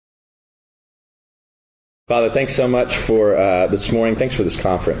Father, thanks so much for this morning. Thanks for this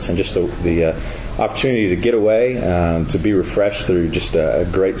conference and just the opportunity to get away, to be refreshed through just a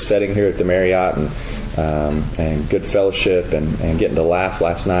great setting here at the Marriott and good fellowship and getting to laugh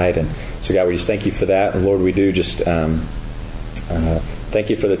last night. And so, God, we just thank you for that. And Lord, we do just thank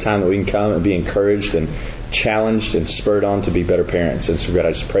you for the time that we can come and be encouraged and challenged and spurred on to be better parents. And so, God,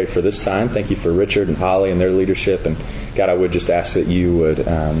 I just pray for this time. Thank you for Richard and Holly and their leadership. And God, I would just ask that you would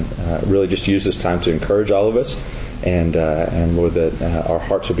really just use this time to encourage all of us. And Lord, that our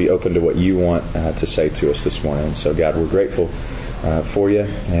hearts will be open to what you want to say to us this morning. And so, God, we're grateful for you.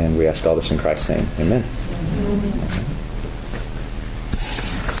 And we ask all this in Christ's name. Amen.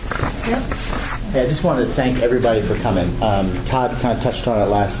 Yeah, I just wanted to thank everybody for coming. Todd kind of touched on it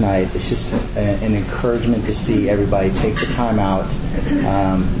last night. It's just an encouragement to see everybody take the time out.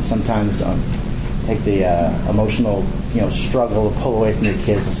 Sometimes take the emotional, struggle to pull away from your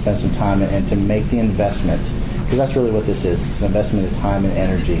kids and spend some time and to make the investment, because that's really what this is. It's an investment of time and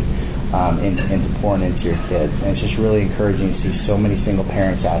energy into pouring into your kids. And it's just really encouraging to see so many single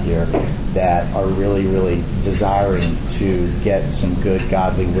parents out here that are really, really desiring to get some good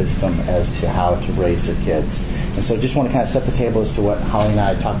godly wisdom as to how to raise their kids. And so just want to kind of set the table as to what Holly and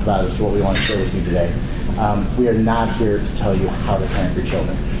I talked about as to what we want to share with you today. We are not here to tell you how to parent your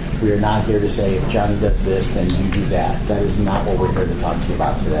children. We are not here to say, if Johnny does this, then you do that. That is not what we're here to talk to you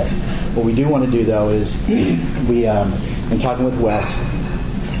about today. What we do want to do, though, is we, in talking with Wes,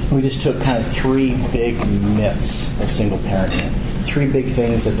 we just took kind of 3 big myths of single parenting. 3 big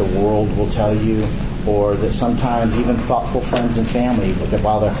things that the world will tell you, or that sometimes even thoughtful friends and family, that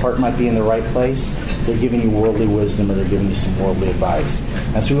while their heart might be in the right place, they're giving you worldly wisdom or they're giving you some worldly advice.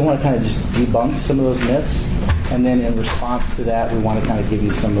 And so we want to kind of just debunk some of those myths, and then in response to that, we want to kind of give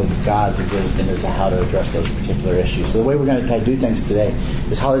you some of God's wisdom as to how to address those particular issues. So the way we're going to kind of do things today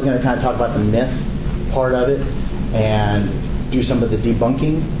is Holly's going to kind of talk about the myth part of it and do some of the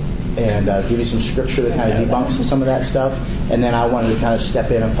debunking and give you some scripture that kind of debunks some of that stuff. And then I wanted to kind of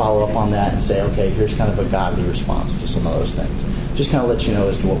step in and follow up on that and say, okay, here's kind of a godly response to some of those things. Just kind of let you know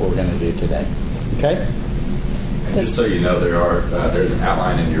as to what we're going to do today. Okay? And just so you know, there's an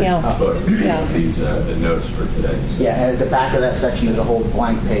outline in your book. These the notes for today. So. Yeah, and at the back of that section there's a whole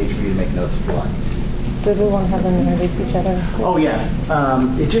blank page for you to make notes if you like. Did we want to have them introduce each other? Oh, yeah.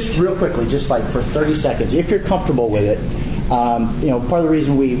 It just real quickly, just like for 30 seconds, if you're comfortable with it. Part of the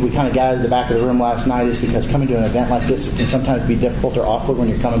reason we kind of gathered at the back of the room last night is because coming to an event like this can sometimes be difficult or awkward when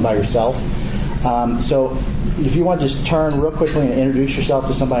you're coming by yourself. So if you want to just turn real quickly and introduce yourself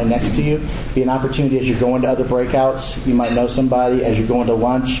to somebody next to you, be an opportunity as you're going to other breakouts. You might know somebody. As you're going to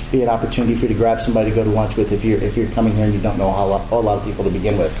lunch, be an opportunity for you to grab somebody to go to lunch with if you're coming here and you don't know a whole lot of people to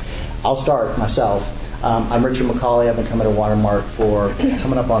begin with. I'll start myself. I'm Richard McCauley. I've been coming to Watermark for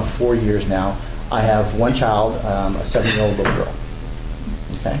coming up on 4 years now. I have one child, a 7-year-old little girl.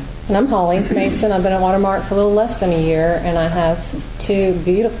 Okay. And I'm Holly Mason. I've been at Watermark for a little less than a year, and I have 2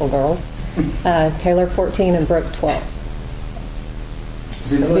 beautiful girls, Taylor 14 and Brooke 12.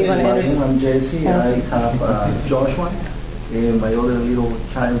 I'm Jesse. I have Joshua, my other little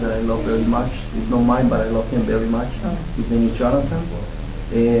child that I love very much. He's not mine, but I love him very much. His name is Jonathan.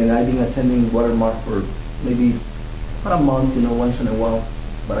 And I've been attending Watermark for maybe about a month, once in a while.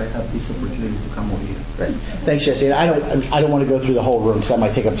 But I have this opportunity to come over here. Great. Thanks, Jesse. And I don't want to go through the whole room, so that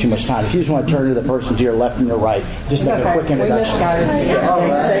might take up too much time. If you just want to turn to the person to your left and your right, just make a quick introduction.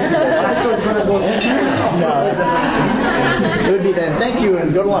 No. It would be then. Thank you,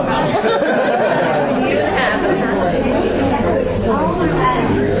 and go to lunch.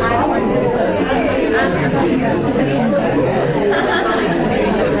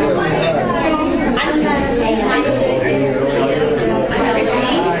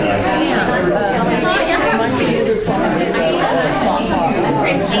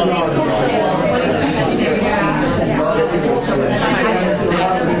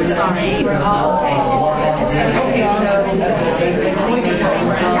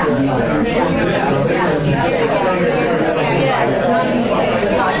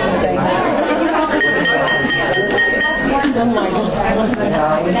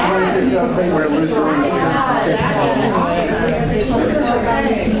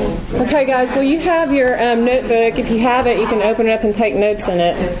 Okay, guys, well, you have your notebook. If you have it, you can open it up and take notes in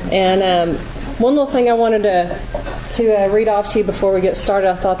it. And one little thing I wanted to read off to you before we get started,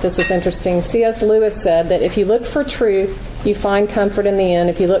 I thought this was interesting. C.S. Lewis said that if you look for truth, you find comfort in the end.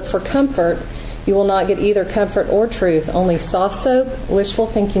 If you look for comfort, you will not get either comfort or truth, only soft soap,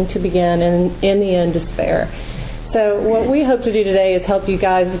 wishful thinking to begin, and in the end, despair. So what we hope to do today is help you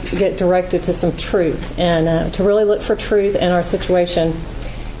guys get directed to some truth and to really look for truth in our situation.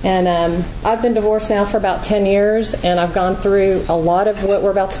 And I've been divorced now for about 10 years, and I've gone through a lot of what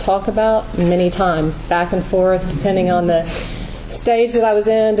we're about to talk about many times, back and forth, depending on the stage that I was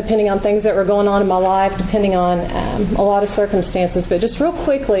in, depending on things that were going on in my life, depending on a lot of circumstances. But just real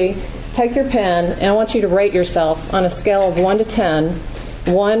quickly, take your pen, and I want you to rate yourself on a scale of 1 to 10.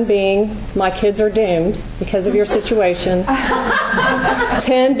 1 being, my kids are doomed because of your situation.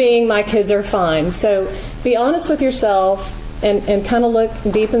 10 being, my kids are fine. So be honest with yourself and kind of look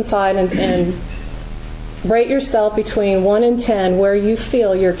deep inside and rate yourself between 1 and 10 where you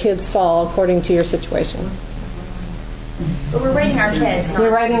feel your kids fall according to your situation. But we're rating our kids.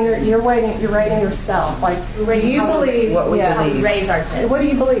 You're rating yourself. Like, do you believe? What we raise our kids. What do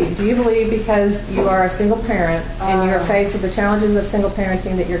you believe? Do you believe because you are a single parent and you're faced with the challenges of single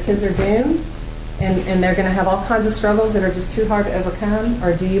parenting that your kids are doomed and they're going to have all kinds of struggles that are just too hard to overcome?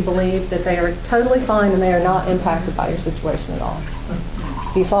 Or do you believe that they are totally fine and they are not impacted by your situation at all?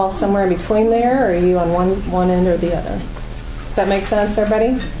 Do you fall somewhere in between there, or are you on one end or the other? Does that make sense,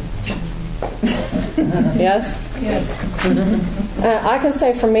 everybody? Yes? I can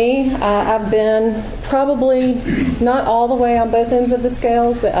say for me, I've been probably not all the way on both ends of the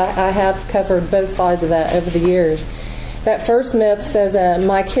scales, but I have covered both sides of that over the years. That first myth says,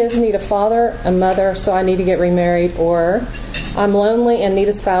 my kids need a father, a mother, so I need to get remarried, or I'm lonely and need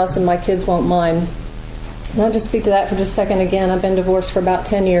a spouse and my kids won't mind. And I'll just speak to that for just a second again. I've been divorced for about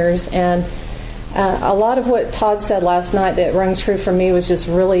 10 years, and a lot of what Todd said last night that rang true for me was just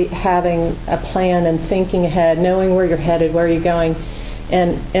really having a plan and thinking ahead, knowing where you're headed, where you're going.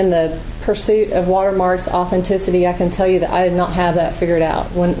 And in the pursuit of Watermark's authenticity, I can tell you that I did not have that figured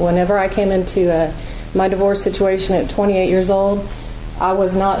out. Whenever I came into my divorce situation at 28 years old, I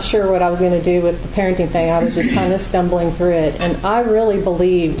was not sure what I was going to do with the parenting thing. I was just kind of stumbling through it. And I really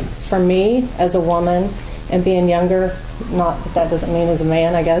believed, for me as a woman and being younger, not that doesn't mean as a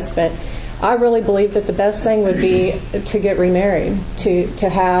man, I guess, but I really believed that the best thing would be to get remarried, to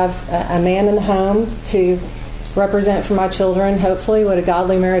have a man in the home, to represent for my children, hopefully, what a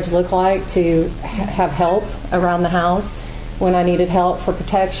godly marriage looked like, to have help around the house when I needed help for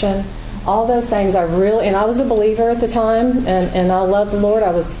protection. All those things and I was a believer at the time, and I loved the Lord. I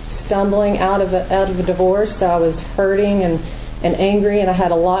was stumbling out of a divorce, so I was hurting and angry, and I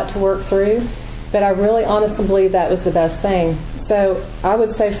had a lot to work through. But I really honestly believe that was the best thing. So I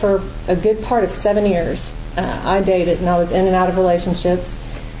would say for a good part of 7 years, I dated, and I was in and out of relationships.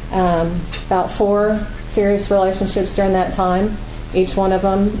 About 4 serious relationships during that time. Each one of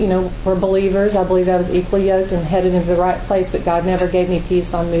them, were believers. I believe I was equally yoked and headed into the right place, but God never gave me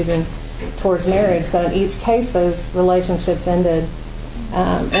peace on moving towards marriage. So in each case, those relationships ended.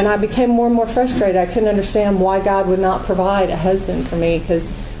 And I became more and more frustrated. I couldn't understand why God would not provide a husband for me, because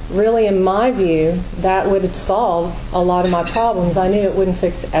really, in my view, that would solve a lot of my problems. I knew it wouldn't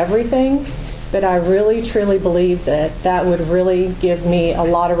fix everything, but I really, truly believed that would really give me a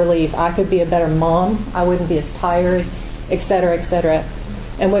lot of relief. I could be a better mom. I wouldn't be as tired, et cetera, et cetera.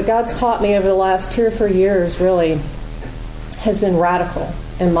 And what God's taught me over the last 2 or 3 years really has been radical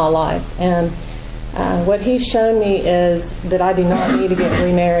in my life. And what He's shown me is that I do not need to get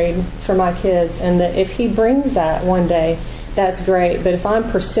remarried for my kids, and that if He brings that one day, that's great. But if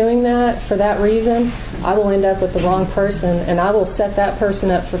I'm pursuing that for that reason, I will end up with the wrong person, and I will set that person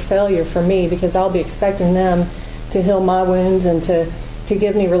up for failure for me, because I'll be expecting them to heal my wounds and to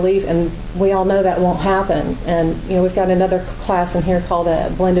give me relief, and we all know that won't happen. And we've got another class in here called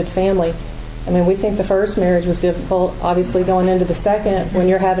a blended family. I mean, we think the first marriage was difficult. Obviously, going into the second, when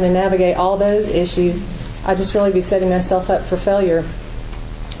you're having to navigate all those issues, I'd just really be setting myself up for failure.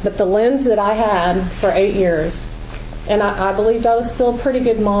 But the lens that I had for 8 years, and I believed I was still a pretty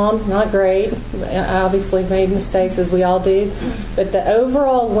good mom, not great. I obviously made mistakes, as we all do. But the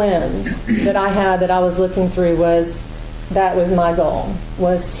overall lens that I had that I was looking through that was my goal,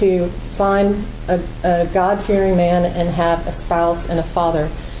 was to find a God-fearing man and have a spouse and a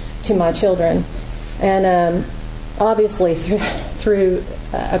father to my children. And obviously, through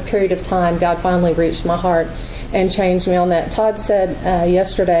a period of time, God finally reached my heart and changed me on that. Todd said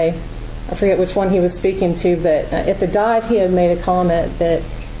yesterday, I forget which one he was speaking to, but at the dive he had made a comment that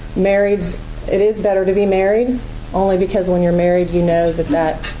it is better to be married, only because when you're married you know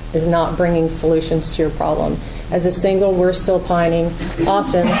that is not bringing solutions to your problem. As a single, we're still pining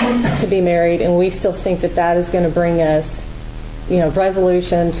often to be married, and we still think that is going to bring us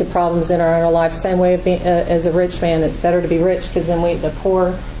resolution to problems in our life. Same way as a rich man, it's better to be rich, because then the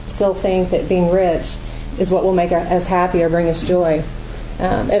poor still think that being rich is what will make us happy or bring us joy.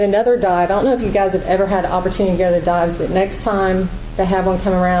 At another dive, I don't know if you guys have ever had the opportunity to go to the dives, but next time they have one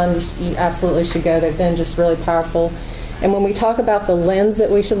come around, you absolutely should go. They've been just really powerful. And when we talk about the lens that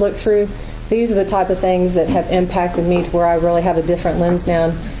we should look through, these are the type of things that have impacted me to where I really have a different lens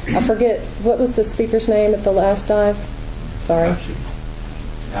now. I forget, what was the speaker's name at the last dive? Sorry.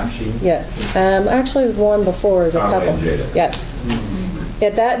 Afshin? Yes. Actually, it was one before. It was a couple. Yes.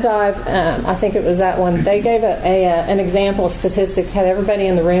 At that dive, I think it was that one, they gave an example of statistics, had everybody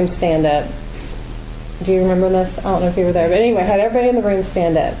in the room stand up. Do you remember this? I don't know if you were there. But anyway, had everybody in the room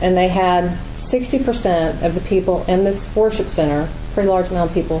stand up. And they had 60% of the people in this worship center, pretty large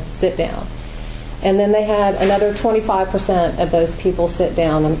amount of people, sit down. And then they had another 25% of those people sit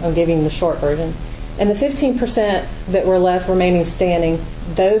down. I'm giving you the short version. And the 15% that were left remaining standing,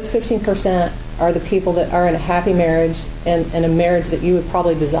 those 15% are the people that are in a happy marriage and a marriage that you would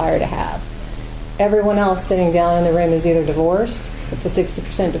probably desire to have. Everyone else sitting down in the room is either divorced, with the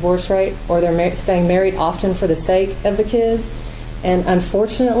 60% divorce rate, or they're staying married often for the sake of the kids. And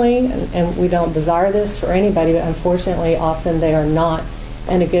unfortunately, and we don't desire this for anybody, but unfortunately often they are not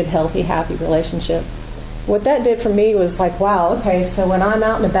in a good, healthy, happy relationship. What that did for me was like, wow, okay, so when I'm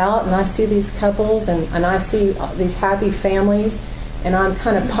out and about and I see these couples and I see these happy families and I'm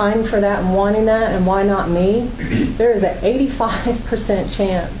kind of pining for that and wanting that, and why not me? There is an 85%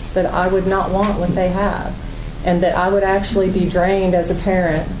 chance that I would not want what they have, and that I would actually be drained as a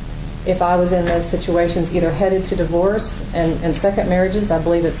parent if I was in those situations, either headed to divorce, and second marriages, I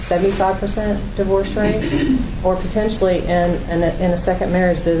believe it's 75% divorce rate, or potentially in a second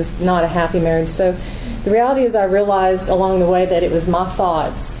marriage that is not a happy marriage. So the reality is I realized along the way that it was my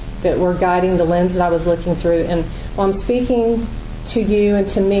thoughts that were guiding the lens that I was looking through. And while I'm speaking to you and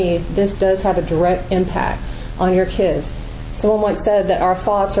to me, this does have a direct impact on your kids. Someone once said that our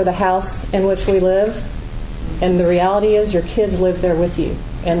thoughts are the house in which we live, and the reality is your kids live there with you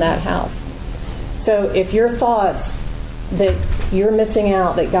in that house. So if your thoughts that you're missing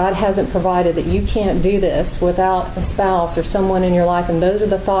out, that God hasn't provided, that you can't do this without a spouse or someone in your life, and those are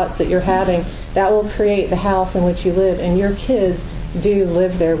the thoughts that you're having, that will create the house in which you live, and your kids do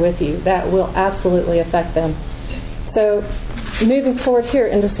live there with you. That will absolutely affect them. So moving forward here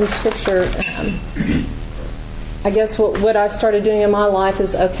into some scripture, I guess what I started doing in my life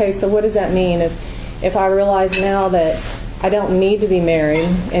is, okay, so what does that mean? If I realize now that I don't need to be married,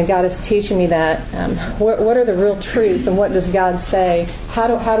 and God is teaching me that, what are the real truths, and what does God say? How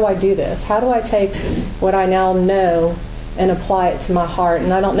do I do this? How do I take what I now know and apply it to my heart?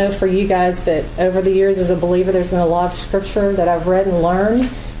 And I don't know for you guys, but over the years as a believer, there's been a lot of scripture that I've read and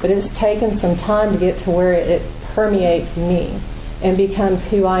learned, but it's taken some time to get to where it permeates me and becomes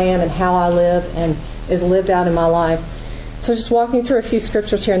who I am and how I live and is lived out in my life. So just walking through a few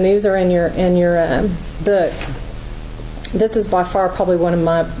scriptures here, and these are in your book. This is by far probably one of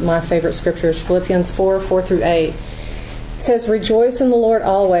my favorite scriptures, Philippians 4:4-8. It says, "Rejoice in the Lord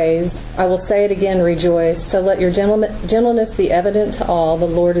always. I will say it again, rejoice. So let your gentleness be evident to all. The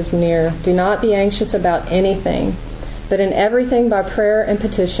Lord is near. Do not be anxious about anything, but in everything by prayer and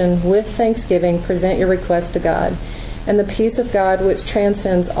petition, with thanksgiving, present your requests to God. And the peace of God, which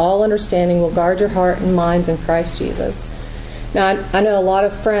transcends all understanding, will guard your heart and minds in Christ Jesus." Now, I know a lot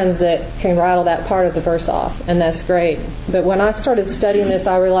of friends that can rattle that part of the verse off, and that's great. But when I started studying this,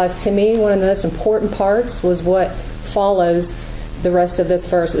 I realized to me one of the most important parts was what follows the rest of this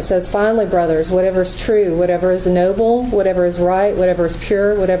verse. It says, "Finally, brothers, whatever is true, whatever is noble, whatever is right, whatever is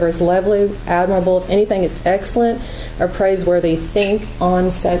pure, whatever is lovely, admirable, if anything is excellent or praiseworthy, think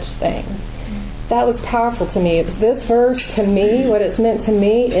on such things." That was powerful to me. This verse, to me, what it's meant to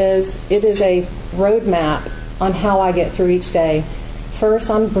me is it is a roadmap on how I get through each day.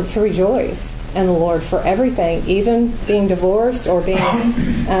 First, I'm to rejoice in the Lord for everything, even being divorced or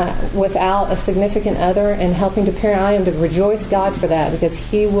being without a significant other and helping to parent. I am to rejoice God for that, because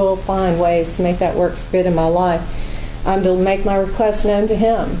He will find ways to make that work good in my life. I'm to make my request known to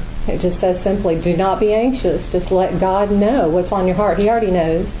Him. It just says simply, do not be anxious. Just let God know what's on your heart. He already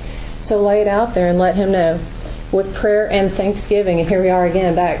knows. So lay it out there and let Him know. With prayer and thanksgiving, and here we are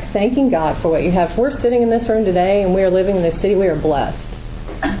again back, thanking God for what you have. If we're sitting in this room today and we are living in this city, we are blessed.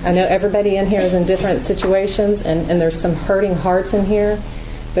 I know everybody in here is in different situations, and there's some hurting hearts in here,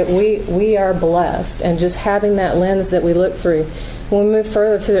 but we are blessed. And just having that lens that we look through. When we move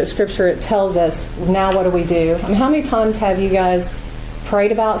further through the scripture, it tells us, now what do we do? I mean, how many times have you guys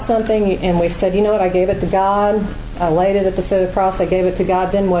prayed about something and we've said, you know what, I gave it to God, I laid it at the foot of the cross, I gave it to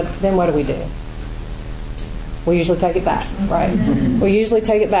God, then what do we do? We usually take it back, right? We usually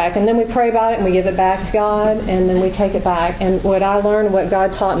take it back, and then we pray about it and we give it back to God, and then we take it back. And what I learned, what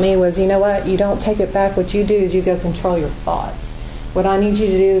God taught me was, you know what, you don't take it back. What you do is you go control your thoughts. What I need you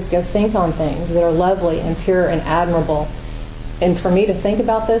to do is go think on things that are lovely and pure and admirable. And for me to think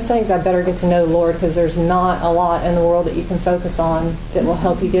about those things, I better get to know the Lord, because there's not a lot in the world that you can focus on that will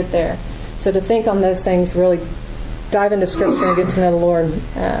help you get there. So to think on those things, really dive into Scripture and get to know the Lord.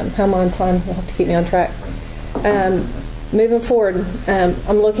 How am I on time? You'll have to keep me on track. Moving forward,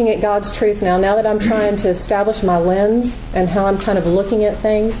 I'm looking at God's truth now. Now that I'm trying to establish my lens and how I'm kind of looking at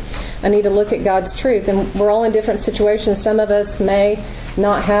things, I need to look at God's truth. And we're all in different situations. Some of us may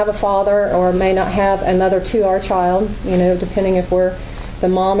not have a father or may not have a mother to our child, depending if we're the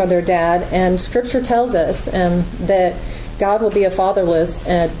mom or their dad. And Scripture tells us that God will be a fatherless,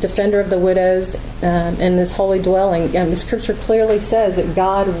 defender of the widows in this holy dwelling. And the Scripture clearly says that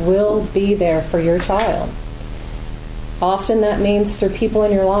God will be there for your child. Often that means through people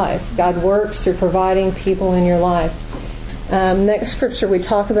in your life. God works through providing people in your life. Next scripture we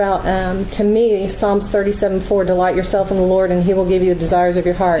talk about, to me, Psalms 37:4, delight yourself in the Lord and He will give you the desires of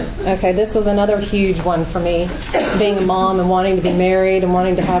your heart. Okay, this was another huge one for me, being a mom and wanting to be married and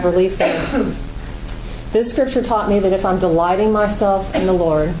wanting to have relief there. This scripture taught me that if I'm delighting myself in the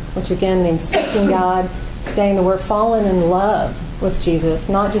Lord, which again means seeking God, staying that we're falling in love with Jesus,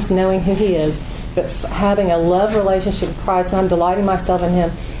 not just knowing who He is, but having a love relationship with Christ, and I'm delighting myself in Him,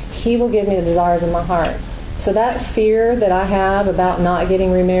 He will give me the desires of my heart. So that fear that I have about not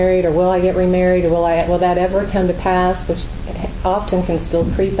getting remarried, or will I get remarried, or will that ever come to pass, which often can still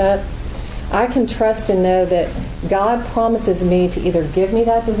creep up, I can trust and know that God promises me to either give me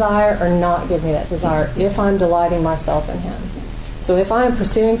that desire or not give me that desire if I'm delighting myself in Him. So if I am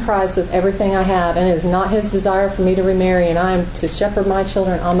pursuing Christ with everything I have, and it is not His desire for me to remarry, and I am to shepherd my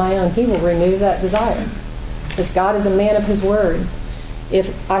children on my own, He will remove that desire. Because God is a man of His word. If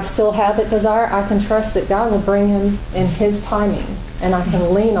I still have that desire, I can trust that God will bring Him in His timing, and I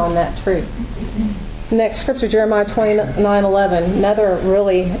can lean on that truth. Next scripture, Jeremiah 29:11, another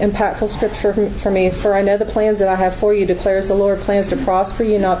really impactful scripture for me. For I know the plans that I have for you, declares the Lord, plans to prosper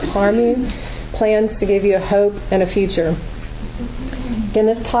you, not to harm you, plans to give you a hope and a future. Again,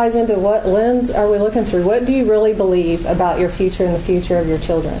 this ties into what lens are we looking through. What do you really believe about your future and the future of your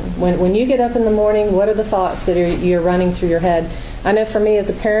children? When you get up in the morning, what are the thoughts that you're running through your head? I know for me as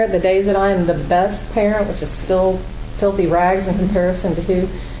a parent, the days that I am the best parent, which is still filthy rags in comparison to who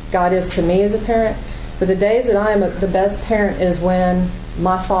God is to me as a parent, but the days that I am the best parent is when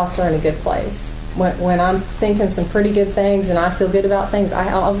my thoughts are in a good place. When I'm thinking some pretty good things and I feel good about things,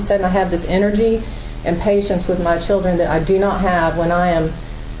 all of a sudden I have this energy and patience with my children that I do not have when I am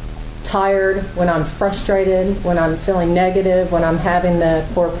tired, when I'm frustrated, when I'm feeling negative, when I'm having the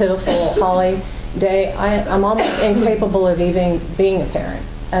poor pitiful Holly day. I'm almost incapable of even being a parent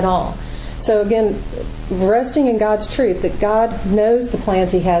at all. So again, resting in God's truth, that God knows the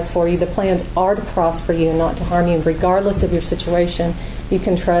plans He has for you. The plans are to prosper you and not to harm you. Regardless of your situation, you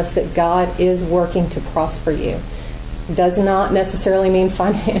can trust that God is working to prosper you. It does not necessarily mean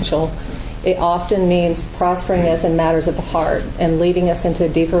financial. It often means prospering us in matters of the heart and leading us into a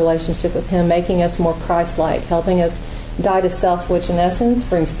deeper relationship with Him, making us more Christ-like, helping us die to self, which in essence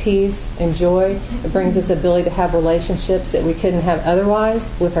brings peace and joy. It brings us the ability to have relationships that we couldn't have otherwise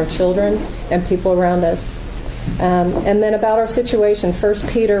with our children and people around us. And then about our situation, 1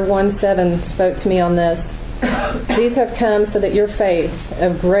 Peter 1:7 spoke to me on this. These have come so that your faith,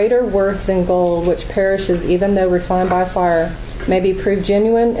 of greater worth than gold, which perishes even though refined by fire, may be proved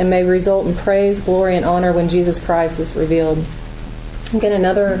genuine and may result in praise, glory, and honor when Jesus Christ is revealed. Again,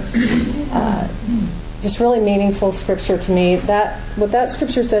 another just really meaningful scripture to me. What that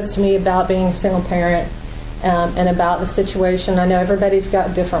scripture says to me about being a single parent and about the situation. I know everybody's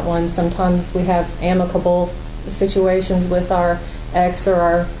got different ones. Sometimes we have amicable situations with our ex or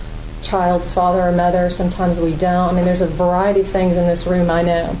our child's father or mother. Sometimes we don't. I mean, there's a variety of things in this room, I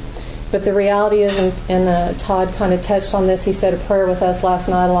know. But the reality is, and Todd kind of touched on this, he said a prayer with us last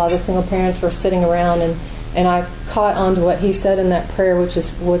night. A lot of the single parents were sitting around, and I caught on to what he said in that prayer, which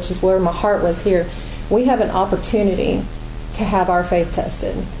is where my heart was here. We have an opportunity to have our faith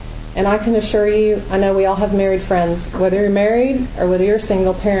tested. And I can assure you, I know we all have married friends, whether you're married or whether you're a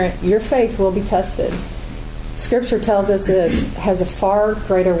single parent, your faith will be tested. Scripture tells us that it has a far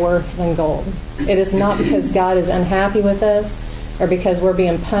greater worth than gold. It is not because God is unhappy with us or because we're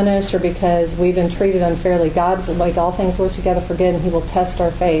being punished or because we've been treated unfairly. God will make all things work together for good, and He will test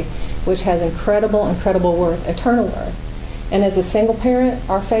our faith, which has incredible, incredible worth, eternal worth. And as a single parent,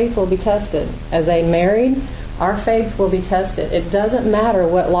 our faith will be tested. As a married, our faith will be tested. It doesn't matter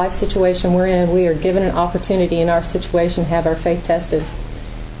what life situation we're in, we are given an opportunity in our situation to have our faith tested.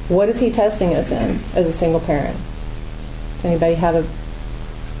 What is He testing us in as a single parent? Does anybody have a...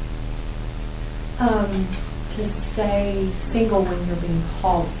 To stay single when you're being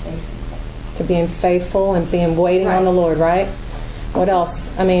called to stay single. To being faithful and being waiting on the Lord, right? What else?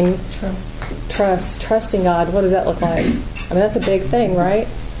 I mean, trusting God. What does that look like? I mean, that's a big thing, right?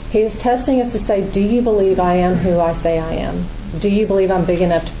 He is testing us to say, do you believe I am who I say I am? Do you believe I'm big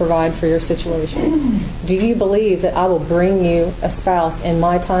enough to provide for your situation? Do you believe that I will bring you a spouse in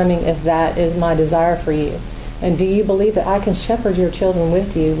my timing if that is my desire for you? And do you believe that I can shepherd your children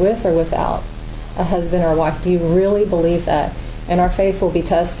with you, with or without a husband or a wife? Do you really believe that? And our faith will be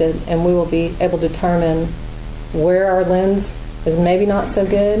tested, and we will be able to determine where our lens is maybe not so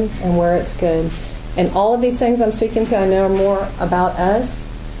good and where it's good. And all of these things I'm speaking to, I know are more about us.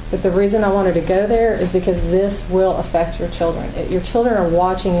 But the reason I wanted to go there is because this will affect your children. Your children are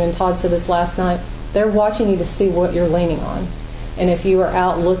watching you, and Todd said this last night, they're watching you to see what you're leaning on. And if you are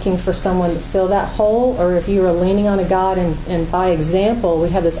out looking for someone to fill that hole, or if you are leaning on a God, and by example, we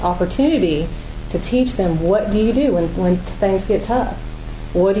have this opportunity to teach them, what do you do when things get tough?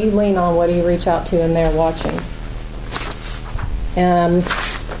 What do you lean on? What do you reach out to? And they're watching.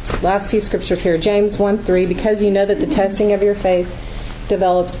 Last few scriptures here. James 1:3, because you know that the testing of your faith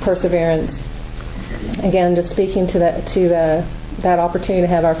develops perseverance. Again, just speaking to that opportunity to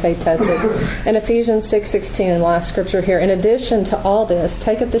have our faith tested. And Ephesians 6:16, last scripture here. In addition to all this,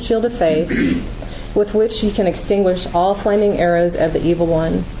 take up the shield of faith, with which you can extinguish all flaming arrows of the evil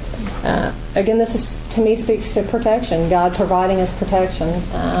one. Again, this is, to me, speaks to protection. God providing us protection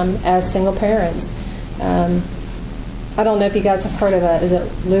as single parents. I don't know if you guys have heard of that. Is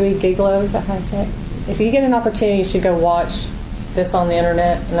it Louis Giglow? Is that how you say it? If you get an opportunity, you should go watch this on the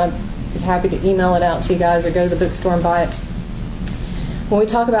internet, and I'd be happy to email it out to you guys or go to the bookstore and buy it. When we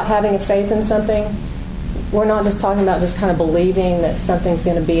talk about having a faith in something, we're not just talking about just kind of believing that something's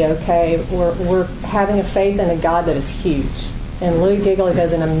going to be okay. We're having a faith in a God that is huge. And Louis Giglio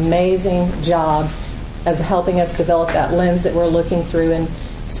does an amazing job of helping us develop that lens that we're looking through, and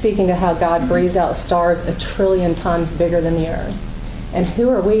speaking to how God breathes out stars 1 trillion times bigger than the earth. And who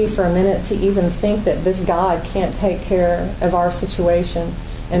are we for a minute to even think that this God can't take care of our situation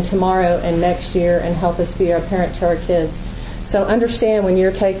and tomorrow and next year and help us be a parent to our kids? So understand, when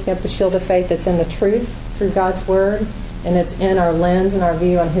you're taking up the shield of faith, it's in the truth through God's Word, and it's in our lens and our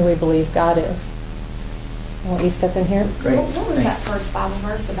view on who we believe God is. Won't you step in here? Great. What was that first Bible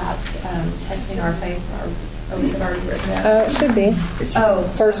verse about testing our faith? Or we have already written that? It should be.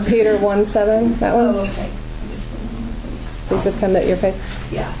 1 Peter 1:7. That one? Oh, okay. Please just come that your faith.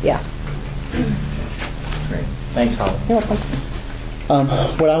 Yeah. Great. Thanks, Holly. You're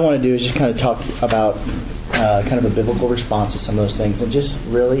welcome. What I want to do is just kind of talk about kind of a biblical response to some of those things, and just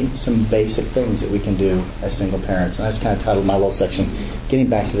really some basic things that we can do as single parents. And I just kind of titled my little section, Getting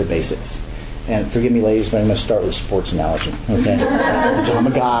Back to the Basics. And forgive me, ladies, but I'm going to start with a sports analogy. Okay? I'm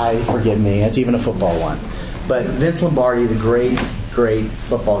a guy, forgive me. It's even a football one. But Vince Lombardi, the great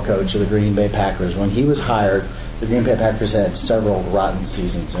football coach of the Green Bay Packers, when he was hired, the Green Bay Packers had several rotten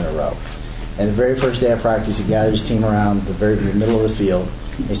seasons in a row. And the very first day of practice, he gathered his team around the middle of the field.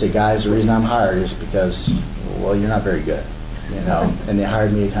 He said, guys, the reason I'm hired is because, well, you're not very good. And they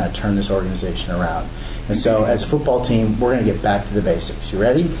hired me to kind of turn this organization around. And so as a football team, we're going to get back to the basics. You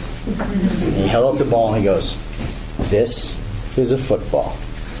ready? And he held up the ball and he goes, this is a football.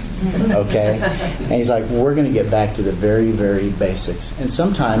 Okay? And he's like, we're going to get back to the very, very basics. And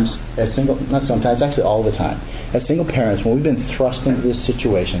sometimes, actually all the time, as single parents, when we've been thrust into this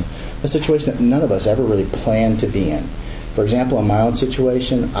situation, a situation that none of us ever really planned to be in. For example, in my own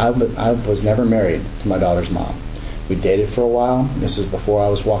situation, I was never married to my daughter's mom. We dated for a while. This was before I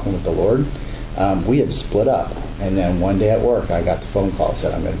was walking with the Lord. We had split up, and then one day at work I got the phone call that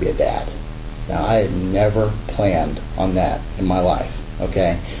said I'm going to be a dad. Now, I had never planned on that in my life.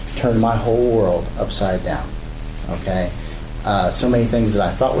 Okay, turned my whole world upside down. Okay, so many things that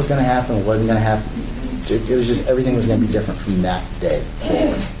I thought was going to happen wasn't going to happen. It was just, everything was going to be different from that day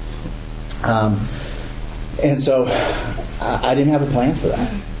forward. And so I didn't have a plan for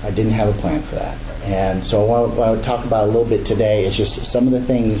that. And so what I would talk about a little bit today is just some of the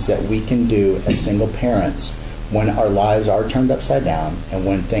things that we can do as single parents when our lives are turned upside down and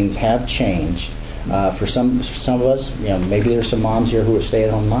when things have changed. For some of us, maybe there's some moms here who are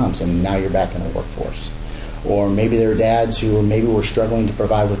stay-at-home moms, and now you're back in the workforce. Or maybe there are dads who were struggling to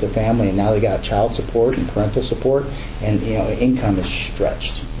provide with their family, and now they got child support and parental support, and income is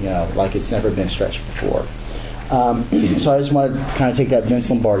stretched, like it's never been stretched before. So I just wanted to kind of take that Vince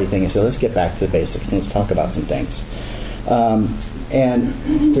Lombardi thing and say, let's get back to the basics and let's talk about some things. And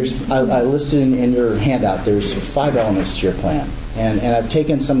I listed in your handout, there's 5 elements to your plan. And I've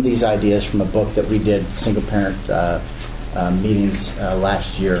taken some of these ideas from a book that we did, single parent meetings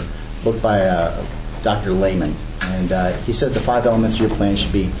last year, book by Dr. Lehman. And he said the 5 elements of your plan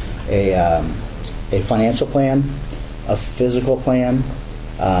should be a financial plan, a physical plan,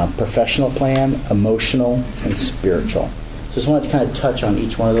 professional plan, emotional, and spiritual. So just wanted to kind of touch on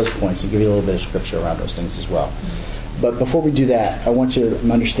each one of those points and give you a little bit of scripture around those things as well. But before we do that, I want you to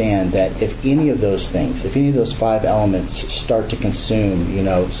understand that if any of those things, if any of those 5 elements start to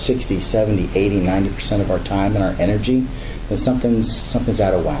consume, 60, 70, 80, 90% of our time and our energy, then something's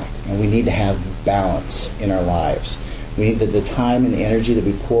out of whack. And we need to have balance in our lives. We need the time and the energy that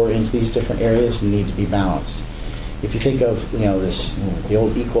we pour into these different areas need to be balanced. If you think of the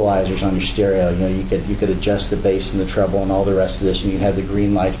old equalizers on your stereo, you could adjust the bass and the treble and all the rest of this, and you have the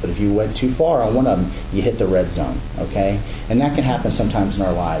green lights. But if you went too far on one of them, you hit the red zone. Okay, and that can happen sometimes in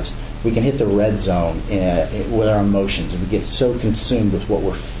our lives. We can hit the red zone with our emotions, and we get so consumed with what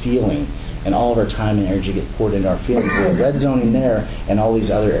we're feeling, and all of our time and energy gets poured into our feelings. We're red zoning there, and all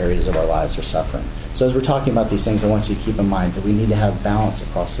these other areas of our lives are suffering. So as we're talking about these things, I want you to keep in mind that we need to have balance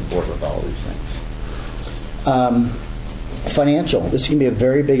across the board with all of these things. Financial. This can be a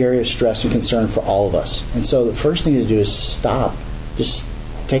very big area of stress and concern for all of us. And so the first thing to do is stop. Just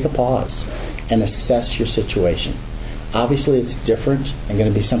take a pause and assess your situation. Obviously, it's different and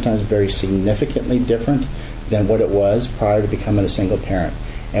going to be sometimes very significantly different than what it was prior to becoming a single parent.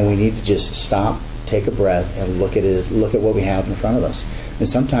 And we need to just stop, take a breath, and look at what we have in front of us. And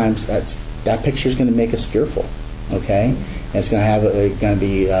sometimes that picture is going to make us fearful. Okay, and it's going to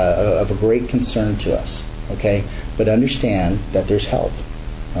be of a great concern to us. Okay, but understand that there's help.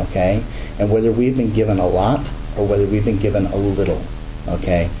 Okay, and whether we've been given a lot or whether we've been given a little.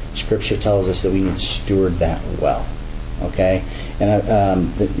 Okay, Scripture tells us that we need to steward that well. Okay,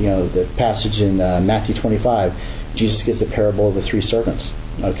 and the passage in Matthew 25, Jesus gives the parable of the 3 servants.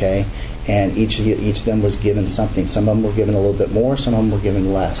 Okay, and each of them was given something. Some of them were given a little bit more. Some of them were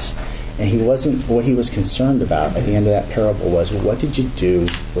given less. And what he was concerned about at the end of that parable was, what did you do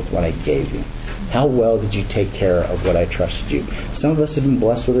with what I gave you? How well did you take care of what I trusted you? Some of us have been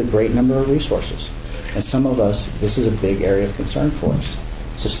blessed with a great number of resources. And some of us, this is a big area of concern for us.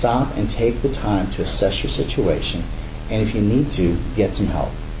 So stop and take the time to assess your situation. And if you need to, get some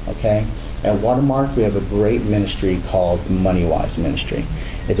help. Okay? At Watermark, we have a great ministry called MoneyWise Ministry.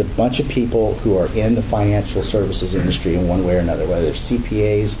 It's a bunch of people who are in the financial services industry in one way or another, whether they're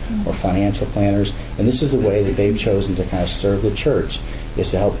CPAs or financial planners. And this is the way that they've chosen to kind of serve the church,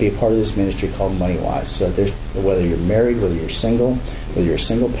 is to help be a part of this ministry called MoneyWise. So whether you're married, whether you're single, whether you're a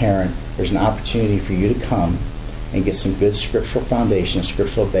single parent, there's an opportunity for you to come and get some good scriptural foundation, a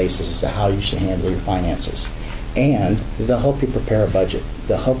scriptural basis as to how you should handle your finances. And they'll help you prepare a budget.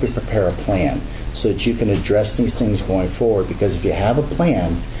 They'll help you prepare a plan so that you can address these things going forward. Because if you have a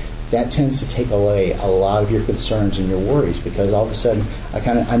plan, that tends to take away a lot of your concerns and your worries. Because all of a sudden,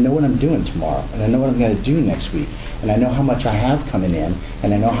 I know what I'm doing tomorrow, and I know what I'm going to do next week, and I know how much I have coming in,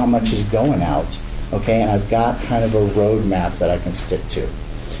 and I know how much is going out. Okay, and I've got kind of a roadmap that I can stick to.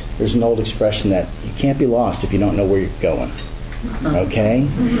 There's an old expression that you can't be lost if you don't know where you're going. Okay,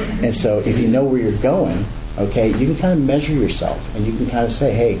 and so if you know where you're going, okay, you can kind of measure yourself, and you can kind of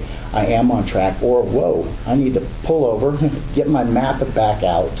say, hey, I am on track, or whoa, I need to pull over, get my map back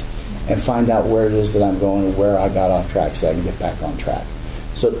out, and find out where it is that I'm going and where I got off track so I can get back on track.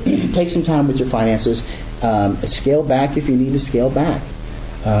 So take some time with your finances. Scale back if you need to scale back.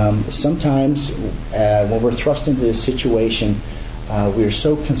 Sometimes when we're thrust into this situation, we are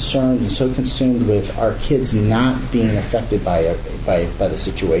so concerned and so consumed with our kids not being affected by the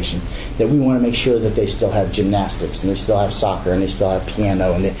situation that we want to make sure that they still have gymnastics and they still have soccer and they still have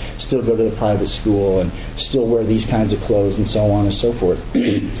piano and they still go to the private school and still wear these kinds of clothes and so on and so forth.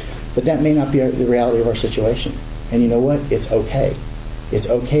 But that may not be the reality of our situation. And you know what? It's okay. It's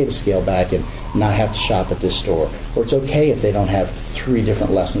okay to scale back and not have to shop at this store. Or it's okay if they don't have 3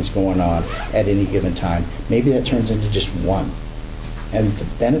 different lessons going on at any given time. Maybe that turns into just 1. And the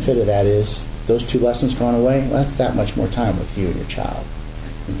benefit of that is those 2 lessons going away, well, that's that much more time with you and your child.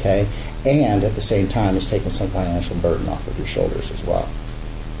 Okay? And at the same time, it's taking some financial burden off of your shoulders as well.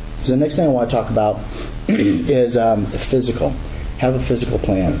 So the next thing I want to talk about is physical. Have a physical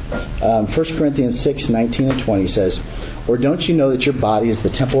plan. 1 Corinthians 6:19 and 20 says, "Or don't you know that your body is the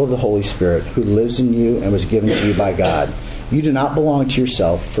temple of the Holy Spirit who lives in you and was given to you by God? You do not belong to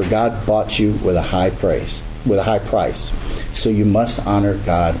yourself, for God bought you with a high price. So you must honor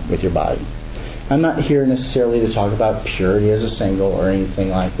God with your body." I'm not here necessarily to talk about purity as a single or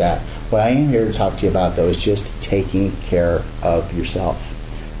anything like that. What I am here to talk to you about, though, is just taking care of yourself.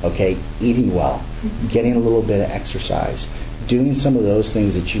 Okay? Eating well. Getting a little bit of exercise. Doing some of those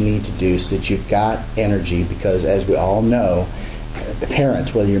things that you need to do so that you've got energy, because as we all know,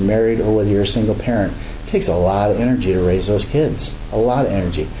 parents, whether you're married or whether you're a single parent, it takes a lot of energy to raise those kids. A lot of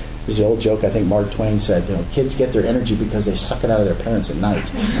energy. There's the old joke, I think Mark Twain said, kids get their energy because they suck it out of their parents at night.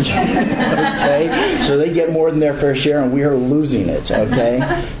 Okay? So they get more than their fair share, and we are losing it. Okay?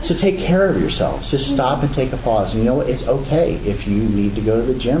 So take care of yourselves. Just stop and take a pause. And you know what? It's okay if you need to go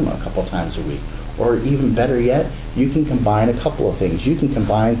to the gym a couple times a week. Or even better yet, you can combine a couple of things. You can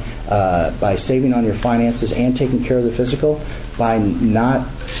combine by saving on your finances and taking care of the physical, by not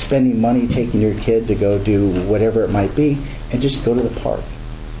spending money taking your kid to go do whatever it might be, and just go to the park.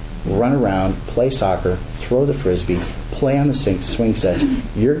 Run around, play soccer, throw the frisbee, play on the swing set.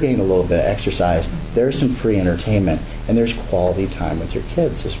 You're getting a little bit of exercise. There's some free entertainment, and there's quality time with your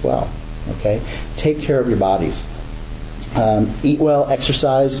kids as well. Okay? Take care of your bodies. Eat well,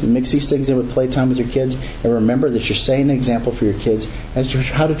 exercise, mix these things in with playtime with your kids, and remember that you're setting an example for your kids as to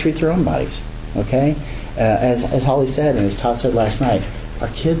how to treat their own bodies. Okay? As Holly said, and as Todd said last night, our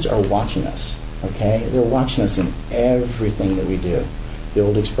kids are watching us. Okay? They're watching us in everything that we do. The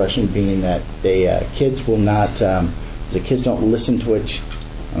old expression being that kids will not, the kids don't listen to what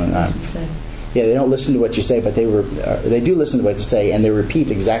they don't listen to what you say, but they do listen to what you say, and they repeat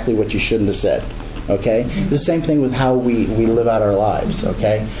exactly what you shouldn't have said. Okay? The same thing with how we live out our lives.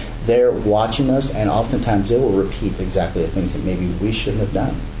 Okay? They're watching us, and oftentimes they will repeat exactly the things that maybe we shouldn't have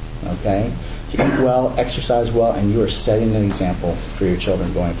done. Okay? So eat well, exercise well, and you are setting an example for your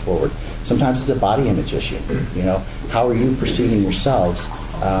children going forward. Sometimes it's a body image issue. How are you perceiving yourselves?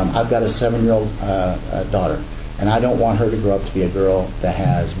 I've got a 7-year-old daughter, and I don't want her to grow up to be a girl that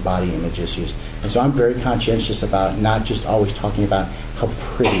has body image issues. And so I'm very conscientious about not just always talking about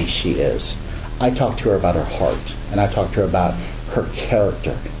how pretty she is. I talk to her about her heart, and I talk to her about her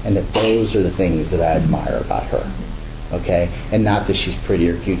character, and that those are the things that I admire about her. Okay? And not that she's pretty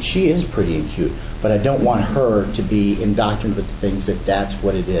or cute. She is pretty and cute, but I don't want her to be indoctrinated with the things that's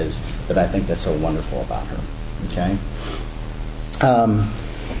what it is that I think that's so wonderful about her. Okay?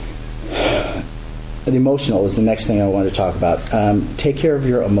 The emotional is the next thing I want to talk about. Take care of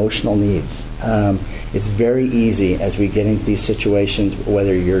your emotional needs. It's very easy as we get into these situations,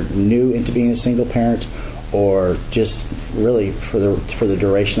 whether you're new into being a single parent or just really for the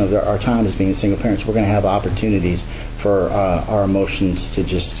duration of our time as being single parents, we're going to have opportunities for our emotions to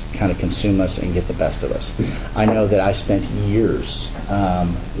just kind of consume us and get the best of us. I know that I spent years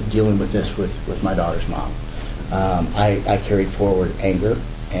dealing with this with my daughter's mom. I carried forward anger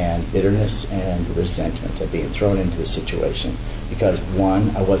and bitterness and resentment of being thrown into the situation because,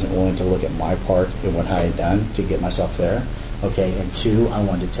 one, I wasn't willing to look at my part in what I had done to get myself there. Okay, and two, I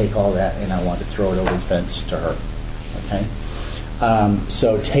wanted to take all that and I wanted to throw it over the fence to her. Okay,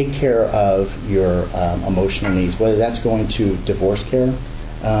 so take care of your emotional needs, whether that's going to divorce care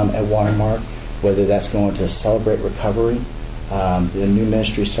at Watermark, whether that's going to Celebrate Recovery. The new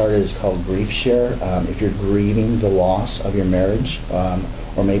ministry started is called Grief Share. If you're grieving the loss of your marriage,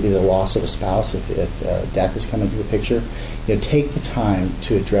 or maybe the loss of a spouse, if death is coming to the picture, take the time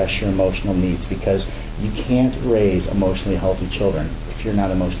to address your emotional needs, because you can't raise emotionally healthy children if you're not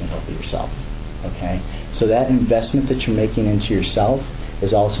emotionally healthy yourself. Okay? So that investment that you're making into yourself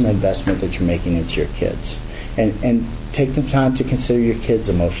is also an investment that you're making into your kids. And take the time to consider your kids'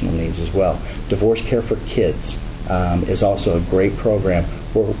 emotional needs as well. Divorce Care for Kids is also a great program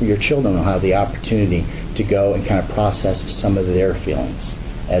where your children will have the opportunity to go and kind of process some of their feelings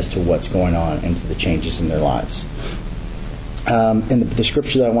as to what's going on and to the changes in their lives. And the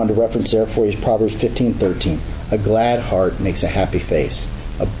scripture that I wanted to reference there for you is Proverbs 15:13. A glad heart makes a happy face.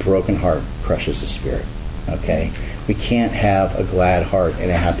 A broken heart crushes the spirit. Okay? We can't have a glad heart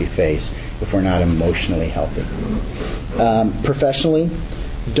and a happy face if we're not emotionally healthy. Professionally,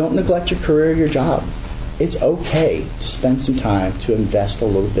 don't neglect your career or your job. It's okay to spend some time to invest a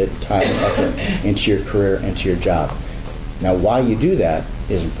little bit of time and effort into your career and to your job. Now, why you do that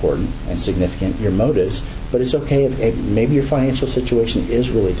is important and significant, your motives, but it's okay if maybe your financial situation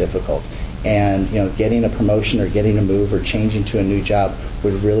is really difficult, and getting a promotion or getting a move or changing to a new job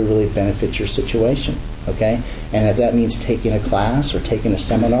would really, really benefit your situation. Okay? And if that means taking a class or taking a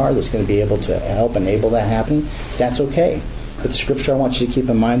seminar that's going to be able to help enable that happening, that's okay. But the scripture I want you to keep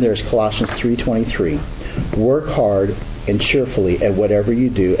in mind there is Colossians 3:23. Work hard and cheerfully at whatever you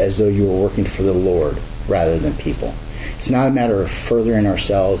do as though you were working for the Lord rather than people. It's not a matter of furthering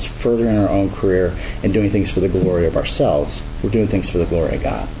ourselves, furthering our own career, and doing things for the glory of ourselves. We're doing things for the glory of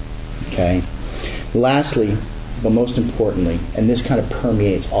God. Okay? Lastly, but most importantly, and this kind of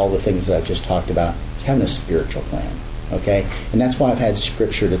permeates all the things that I've just talked about, is having a spiritual plan. Okay? And that's why I've had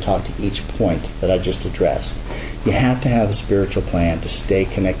scripture to talk to each point that I just addressed. You have to have a spiritual plan to stay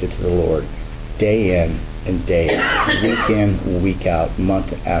connected to the Lord day in and day out, week in, week out,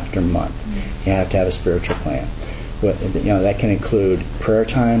 month after month. You have to have a spiritual plan. That can include prayer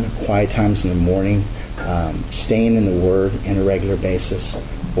time, quiet times in the morning, staying in the Word on a regular basis,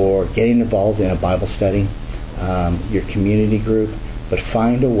 or getting involved in a Bible study, your community group. But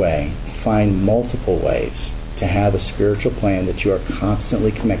find multiple ways to have a spiritual plan that you are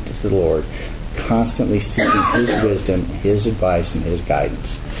constantly connected to the Lord, constantly seeking His wisdom, His advice, and His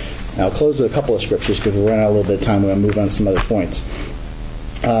guidance. Now, I'll close with a couple of scriptures because we're running out a little bit of time. We're going to move on to some other points.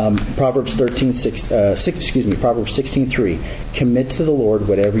 Proverbs 16:3. Commit to the Lord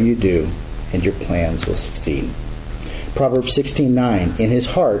whatever you do, and your plans will succeed. Proverbs 16:9. In his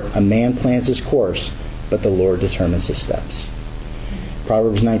heart a man plans his course, but the Lord determines his steps.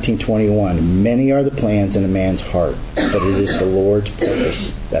 Proverbs 19:21. Many are the plans in a man's heart, but it is the Lord's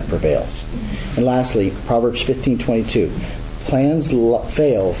purpose that prevails. And lastly, Proverbs 15:22. Plans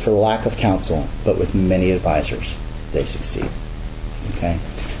fail for lack of counsel, but with many advisors they succeed. Okay. I'm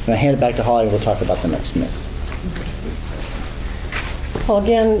going to hand it back to Holly and we'll talk about the next myth. Well,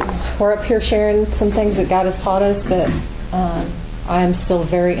 again, we're up here sharing some things that God has taught us, but I am still a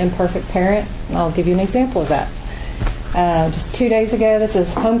very imperfect parent, and I'll give you an example of that. Just 2 days ago, this is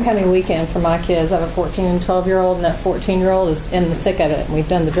homecoming weekend for my kids. I have a 14 and 12-year-old, and that 14-year-old is in the thick of it. We've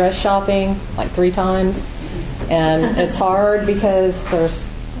done the dress shopping like 3 times, and it's hard because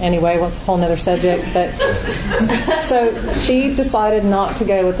anyway, what's a whole other subject. But so she decided not to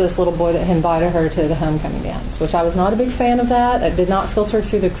go with this little boy that invited her to the homecoming dance, which I was not a big fan of that. It did not filter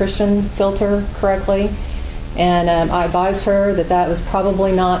through the Christian filter correctly. And I advised her that was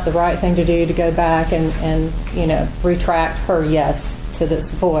probably not the right thing to do, to go back and retract her yes to this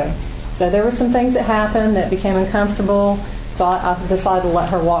boy. So there were some things that happened that became uncomfortable, so I decided to let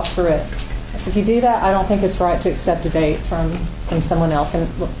her walk through it. If you do that, I don't think it's right to accept a date from someone else. And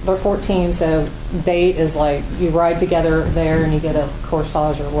they're 14, so date is like you ride together there and you get a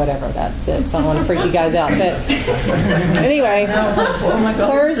corsage or whatever. That's it. So I don't want to freak you guys out. But anyway,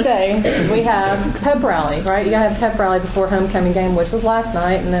 Thursday we have pep rally, right? You got to have pep rally before homecoming game, which was last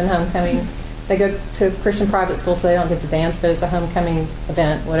night, and then homecoming. They go to Christian private school, so they don't get to dance, but it's a homecoming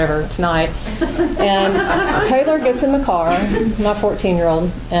event, whatever, tonight. And Taylor gets in the car, my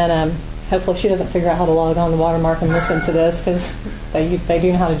 14-year-old, and hopefully she doesn't figure out how to log on the Watermark and listen to this, because they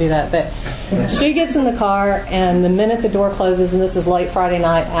do know how to do that. But she gets in the car, and the minute the door closes, and this is late Friday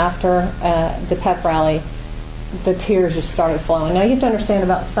night after the pep rally, the tears just started flowing. Now you have to understand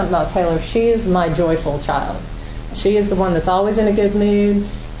something about Taylor. She is my joyful child. She is the one that's always in a good mood.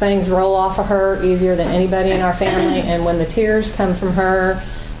 Things roll off of her easier than anybody in our family, and when the tears come from her,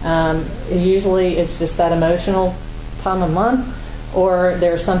 usually it's just that emotional time of month, or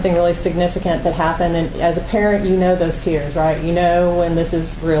there's something really significant that happened. And as a parent, you know those tears, right? You know when this is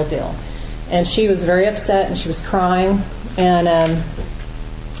the real deal. And she was very upset, and she was crying. And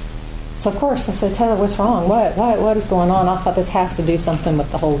so, of course, I said, Taylor, what's wrong? What is going on? I thought this has to do something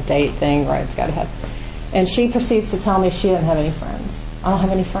with the whole date thing, right? It's got to have. And she proceeds to tell me she doesn't have any friends. I don't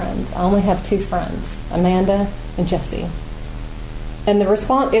have any friends. I only have 2 friends, Amanda and Jesse. And the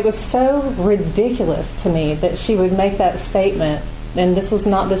response, it was so ridiculous to me that she would make that statement. And this is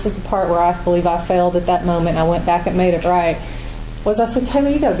the part where I believe I failed at that moment. I went back and made it right. I said,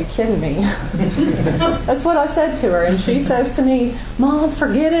 Taylor, you got to be kidding me. That's what I said to her. And she says to me, Mom,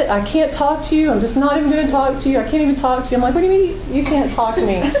 forget it. I can't talk to you. I'm just not even going to talk to you. I can't even talk to you. I'm like, what do you mean you can't talk to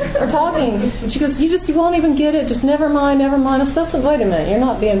me? We're talking. She goes, you won't even get it. Just never mind. I said, wait a minute. You're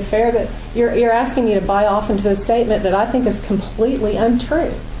not being fair. That you're asking me to buy off into a statement that I think is completely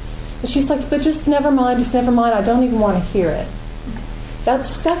untrue. And she's like, but just never mind. I don't even want to hear it. That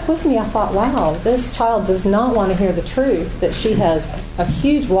stuck with me. I thought, wow, this child does not want to hear the truth, that she has a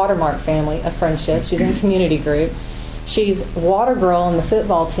huge Watermark family of friendship. She's in a community group. She's water girl on the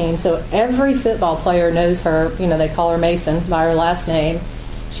football team, so every football player knows her. They call her Mason by her last name.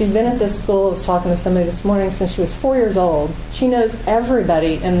 She's been at this school, I was talking to somebody this morning, since she was 4 years old. She knows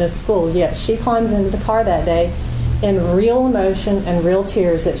everybody in this school, yet she climbs into the car that day in real emotion and real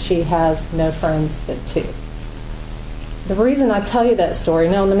tears that she has no friends but 2. The reason I tell you that story,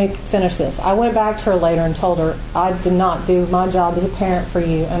 now let me finish this. I went back to her later and told her, I did not do my job as a parent for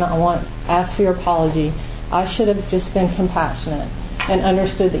you, and I ask for your apology. I should have just been compassionate and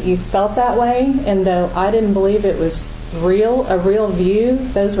understood that you felt that way, and though I didn't believe it was a real view,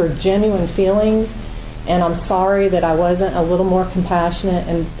 those were genuine feelings, and I'm sorry that I wasn't a little more compassionate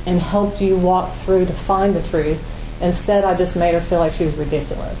and helped you walk through to find the truth. Instead, I just made her feel like she was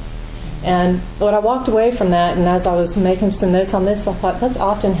ridiculous. And when I walked away from that, and as I was making some notes on this, I thought that's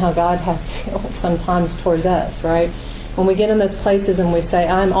often how God has felt sometimes towards us, right? When we get in those places and we say,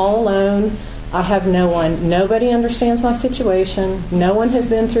 I'm all alone, I have no one, nobody understands my situation, no one has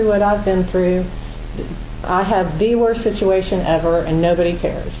been through what I've been through, I have the worst situation ever and nobody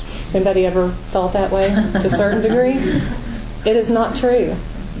cares. Anybody ever felt that way to a certain degree? It is not true.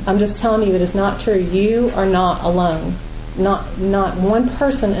 I'm just telling you, it is not true. You are not alone. Not one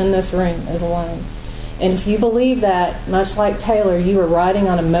person in this room is alone. And if you believe that, much like Taylor, you are riding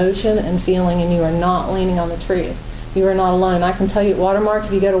on emotion and feeling, and you are not leaning on the truth. You are not alone. I can tell you at Watermark,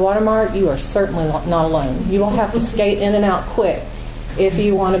 if you go to Watermark, you are certainly not alone. You will have to skate in and out quick if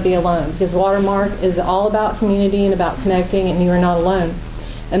you want to be alone, because Watermark is all about community and about connecting, and you are not alone.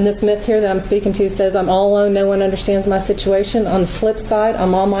 And this myth here that I'm speaking to says, I'm all alone, no one understands my situation. On the flip side,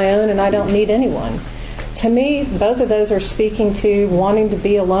 I'm on my own and I don't need anyone. To me, both of those are speaking to wanting to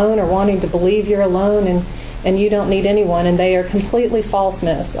be alone or wanting to believe you're alone and you don't need anyone. And they are completely false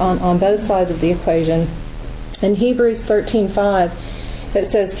myths on both sides of the equation. In Hebrews 13:5,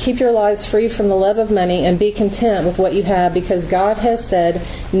 it says, keep your lives free from the love of money and be content with what you have, because God has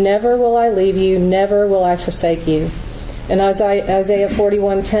said, never will I leave you, never will I forsake you. In Isaiah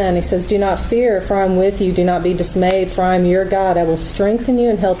 41:10, he says, do not fear, for I am with you. Do not be dismayed, for I am your God. I will strengthen you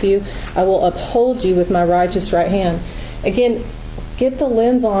and help you. I will uphold you with my righteous right hand. Again, get the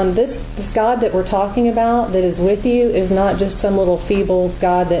lens on this God that we're talking about that is with you is not just some little feeble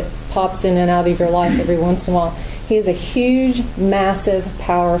God that pops in and out of your life every once in a while. He is a huge, massive,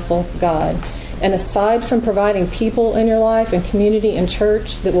 powerful God. And aside from providing people in your life and community and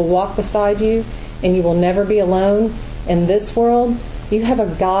church that will walk beside you and you will never be alone in this world, you have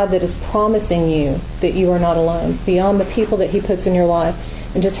a God that is promising you that you are not alone, beyond the people that He puts in your life.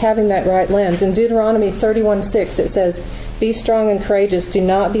 And just having that right lens. In Deuteronomy 31:6 it says, be strong and courageous, do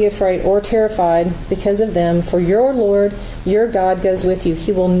not be afraid or terrified because of them, for your Lord, your God, goes with you.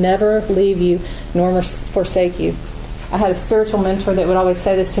 He will never leave you nor forsake you. I had a spiritual mentor that would always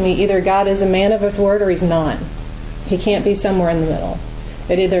say this to me, either God is a man of His word or He's not. He can't be somewhere in the middle.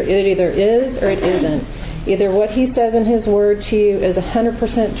 It either is or it isn't. Either what He says in His word to you is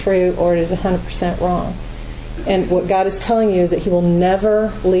 100% true or it is 100% wrong. And what God is telling you is that He will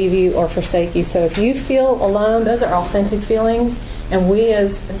never leave you or forsake you. So if you feel alone, those are authentic feelings. And we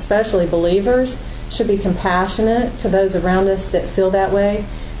as especially believers should be compassionate to those around us that feel that way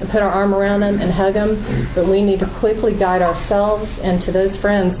and put our arm around them and hug them. But we need to quickly guide ourselves and to those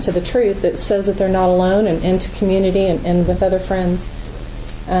friends to the truth that says that they're not alone and into community and with other friends.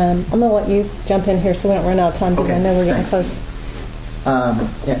 I'm going to let you jump in here so we don't run out of time because I know we're getting close.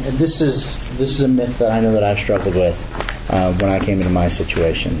 This is a myth that I know that I've struggled with when I came into my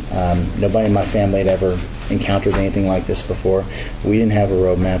situation. Nobody in my family had ever encountered anything like this before. We didn't have a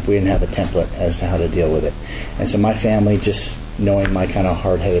roadmap. We didn't have a template as to how to deal with it. And so my family, just knowing my kind of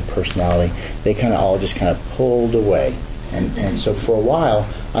hard-headed personality, they kind of all just kind of pulled away. And so for a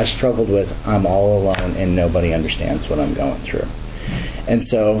while, I struggled with, I'm all alone and nobody understands what I'm going through. And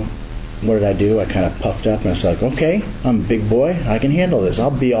so what did I do? I kind of puffed up and I was like, okay, I'm a big boy. I can handle this. I'll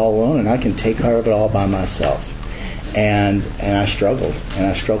be all alone and I can take care of it all by myself. And I struggled. And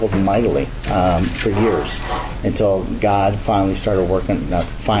I struggled mightily for years until God finally started working. Not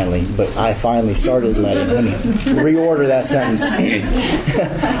finally, but I finally started let me reorder that sentence.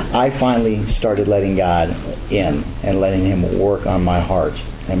 I finally started letting God in and letting Him work on my heart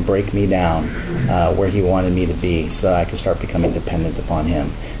and break me down where He wanted me to be so that I could start becoming dependent upon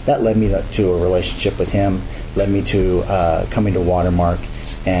Him. That led me to a relationship with Him, led me to coming to Watermark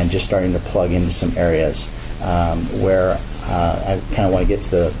and just starting to plug into some areas where I kind of want to get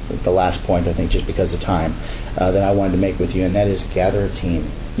to the last point, I think, just because of time, that I wanted to make with you, and that is gather a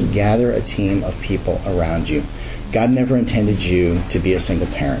team. Gather a team of people around you. God never intended you to be a single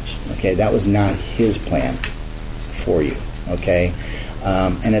parent. Okay, that was not His plan for you. Okay,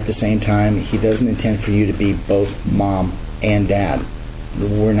 and at the same time, He doesn't intend for you to be both mom and dad.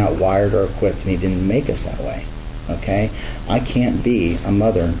 We're not wired or equipped, and He didn't make us that way. Okay, I can't be a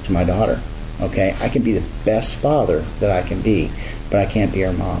mother to my daughter. Okay, I can be the best father that I can be, but I can't be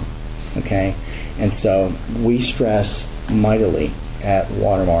her mom. Okay, and so we stress mightily at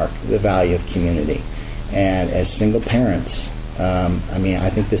Watermark the value of community. And as single parents,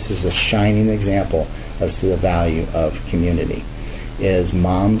 I think this is a shining example as to the value of community. Is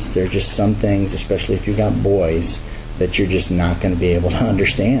moms, there are just some things, especially if you've got boys, that you're just not going to be able to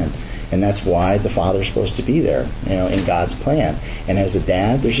understand. And that's why the father's supposed to be there, in God's plan. And as a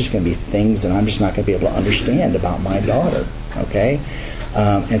dad, there's just going to be things that I'm just not going to be able to understand about my daughter, okay?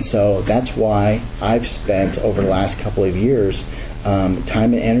 And so that's why I've spent, over the last couple of years,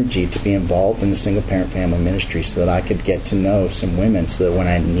 time and energy to be involved in the single-parent family ministry so that I could get to know some women so that when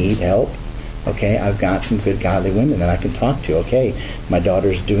I need help, Okay, I've got some good godly women that I can talk to. Okay, my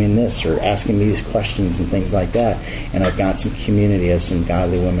daughter's doing this or asking me these questions and things like that. And I've got some community of some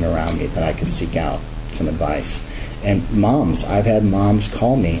godly women around me that I can seek out some advice. And moms, I've had moms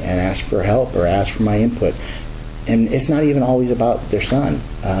call me and ask for help or ask for my input. And it's not even always about their son.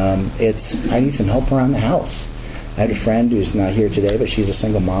 It's, I need some help around the house. I had a friend who's not here today, but she's a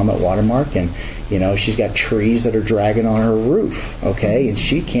single mom at Watermark, and she's got trees that are dragging on her roof, okay, and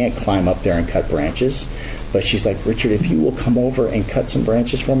she can't climb up there and cut branches. But she's like, Richard, if you will come over and cut some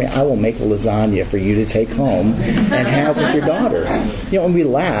branches for me, I will make a lasagna for you to take home and have with your daughter. And we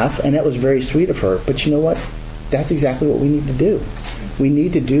laugh, and that was very sweet of her. But you know what? That's exactly what we need to do. We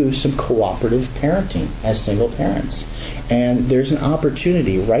need to do some cooperative parenting as single parents. And there's an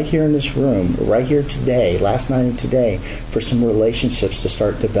opportunity right here in this room, right here today, last night and today, for some relationships to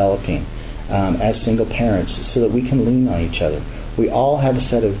start developing as single parents so that we can lean on each other. We all have a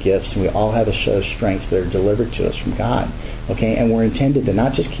set of gifts and we all have a set of strengths that are delivered to us from God. Okay? And we're intended to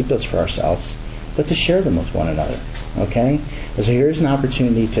not just keep those for ourselves, but to share them with one another. Okay? And so here's an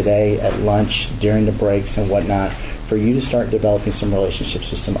opportunity today at lunch, during the breaks and whatnot, for you to start developing some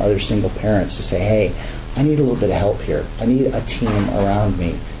relationships with some other single parents to say, hey, I need a little bit of help here. I need a team around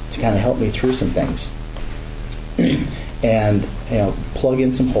me to kind of help me through some things. And plug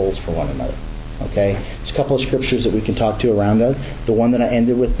in some holes for one another. Okay? There's a couple of scriptures that we can talk to around that. The one that I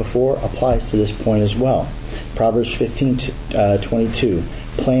ended with before applies to this point as well. Proverbs 15:22.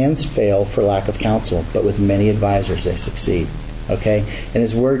 Plans fail for lack of counsel, but with many advisors they succeed. Okay? And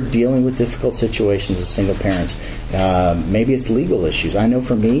as we're dealing with difficult situations as single parents, maybe it's legal issues. I know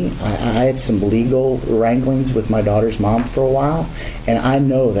for me, I had some legal wranglings with my daughter's mom for a while, and I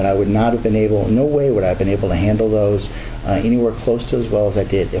know that I would not have been able, no way would I have been able to handle those anywhere close to as well as I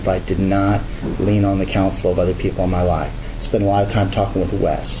did if I did not lean on the counsel of other people in my life. Spent a lot of time talking with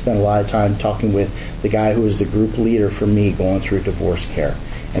Wes. Spent a lot of time talking with the guy who was the group leader for me going through divorce care.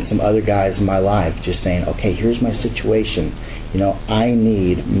 And some other guys in my life just saying, okay, here's my situation. I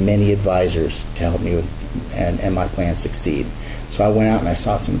need many advisors to help me with and my plans succeed. So I went out and I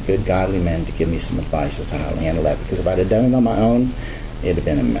sought some good godly men to give me some advice as to how to handle that. Because if I'd have done it on my own, it'd have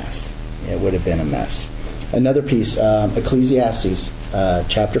been a mess. It would have been a mess. Another piece, Ecclesiastes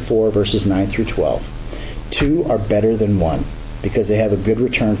chapter 4, verses 9 through 12. 2 are better than 1 because they have a good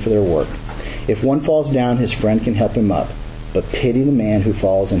return for their work. If one falls down, his friend can help him up. But pity the man who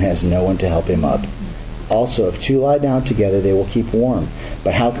falls and has no one to help him up. Also, if 2 lie down together, they will keep warm.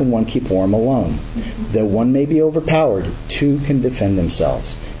 But how can one keep warm alone? Though one may be overpowered, 2 can defend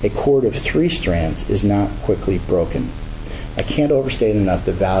themselves. A cord of 3 strands is not quickly broken. I can't overstate enough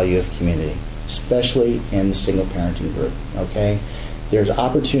the value of community, especially in the single parenting group. Okay? There's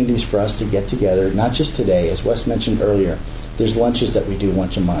opportunities for us to get together, not just today, as Wes mentioned earlier. There's lunches that we do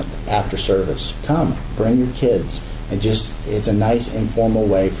once a month after service. Come, bring your kids. And it's a nice informal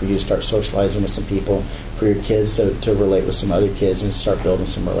way for you to start socializing with some people, for your kids to relate with some other kids and start building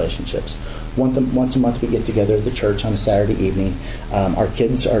some relationships. Once a month we get together at the church on a Saturday evening. Our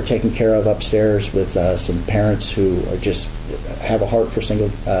kids are taken care of upstairs with some parents who are just have a heart for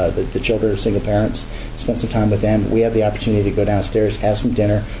the children of single parents. Spend some time with them. We have the opportunity to go downstairs, have some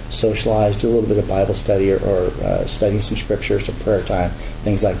dinner, socialize, do a little bit of Bible study or study some scripture, some prayer time,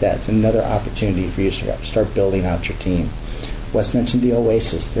 things like that. It's another opportunity for you to start building out your team. Wes mentioned the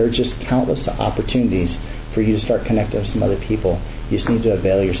Oasis. There are just countless opportunities for you to start connecting with some other people. You just need to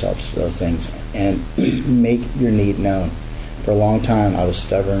avail yourselves of those things and make your need known. For a long time, I was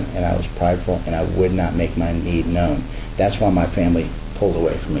stubborn and I was prideful and I would not make my need known. That's why my family pulled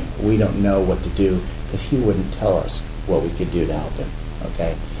away from me. We don't know what to do because he wouldn't tell us what we could do to help him.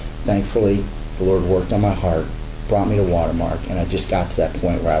 Okay? Thankfully, the Lord worked on my heart, brought me to Watermark, and I just got to that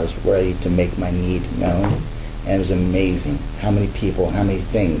point where I was ready to make my need known. And it was amazing how many people, how many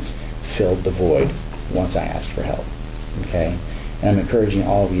things filled the void once I asked for help. Okay? And I'm encouraging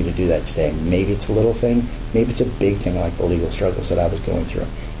all of you to do that today. Maybe it's a little thing, maybe it's a big thing like the legal struggles that I was going through.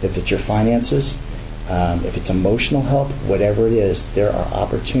 If it's your finances, if it's emotional help, whatever it is, there are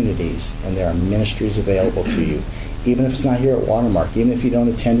opportunities and there are ministries available to you. Even if it's not here at Watermark, even if you don't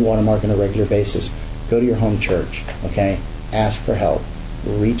attend Watermark on a regular basis, go to your home church, okay? Ask for help.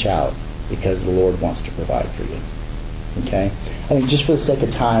 Reach out because the Lord wants to provide for you. Okay? I think just for the sake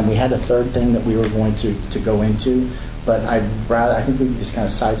of time, we had a third thing that we were going to go into, but I think we can just kind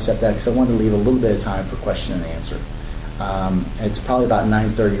of sidestep that because I wanted to leave a little bit of time for question and answer. It's probably about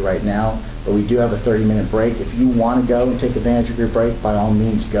 9:30 right now, but we do have a 30-minute break. If you want to go and take advantage of your break, by all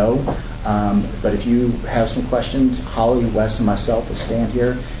means go. But if you have some questions, Holly, Wes, and myself will stand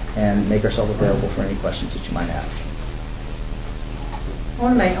here and make ourselves available for any questions that you might have.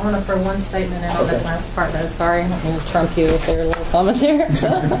 I want to throw one statement in on that last part, though. Sorry, I don't mean to trump you with your little comment there.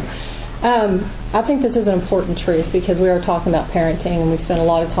 I think this is an important truth because we are talking about parenting, and we spent a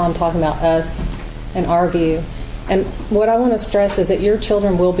lot of time talking about us and our view. And what I want to stress is that your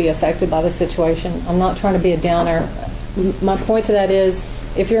children will be affected by the situation. I'm not trying to be a downer. My point to that is,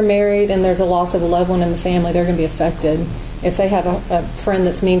 if you're married and there's a loss of a loved one in the family, they're going to be affected. If they have a friend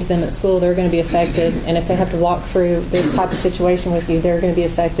that's mean to them at school, they're going to be affected. And if they have to walk through this type of situation with you, they're going to be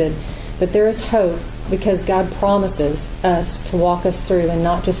affected. But there is hope because God promises us to walk us through, and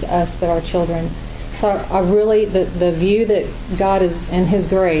not just us, but our children. So I really, the view that God is in His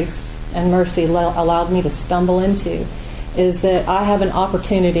grace and mercy allowed me to stumble into is that I have an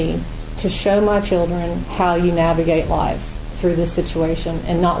opportunity to show my children how you navigate life through this situation,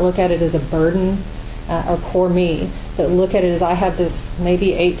 and not look at it as a burden or poor me, but look at it as I have this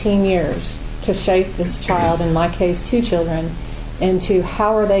maybe 18 years to shape this child, in my case 2 children, into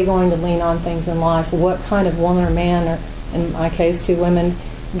how are they going to lean on things in life, what kind of woman or man, or in my case 2 women,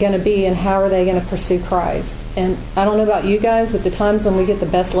 going to be, and how are they going to pursue Christ. And I don't know about you guys, but the times when we get the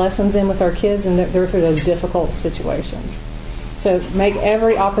best lessons in with our kids, and they're through those difficult situations. So make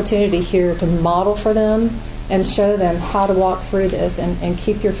every opportunity here to model for them and show them how to walk through this, and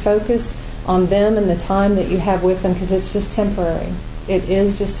keep your focus on them and the time that you have with them, because it's just temporary. It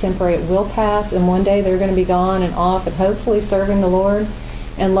is just temporary. It will pass, and one day they're going to be gone and off and hopefully serving the Lord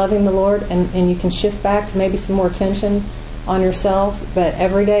and loving the Lord, and you can shift back to maybe some more attention on yourself. But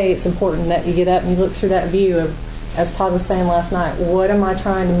every day it's important that you get up and you look through that view of, as Todd was saying last night, what am I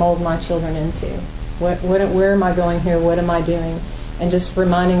trying to mold my children into? Where am I going here? What am I doing? And just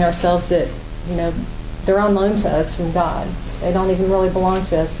reminding ourselves that, they're on loan to us from God. They don't even really belong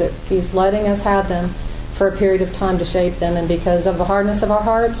to us, but He's letting us have them for a period of time to shape them. And because of the hardness of our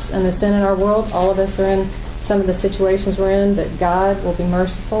hearts and the sin in our world, all of us are in some of the situations we're in, that God will be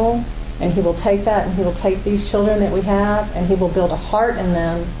merciful, and He will take that, and He will take these children that we have, and He will build a heart in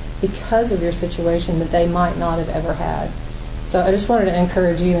them because of your situation that they might not have ever had. So I just wanted to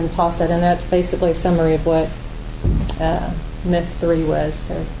encourage you and toss that in. That's basically a summary of what myth 3 was.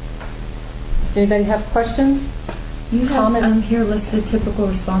 So, anybody have questions? You have here listed typical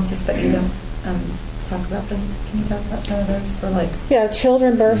responses, but you don't talk about them. Can you talk about some of those for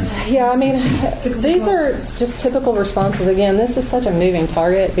children birth? Yeah, I mean, these are just typical responses. Again, this is such a moving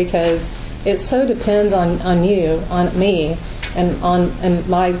target because it so depends on you, on me, and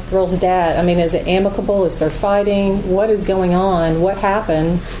my girl's dad. I mean, is it amicable? Is there fighting? What is going on? What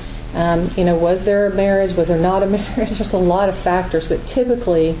happened? Was there a marriage? Was there not a marriage? There's a lot of factors, but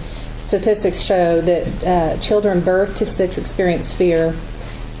typically statistics show that children birth to 6 experience fear.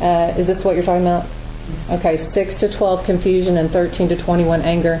 Is this what you're talking about? Okay, 6 to 12 confusion, and 13 to 21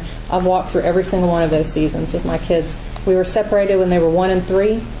 anger. I've walked through every single one of those seasons with my kids. We were separated when they were 1 and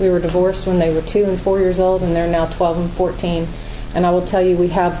 3. We were divorced when they were 2 and 4 years old, and they're now 12 and 14. And I will tell you, we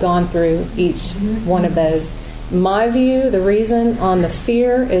have gone through each one of those. My view, the reason on the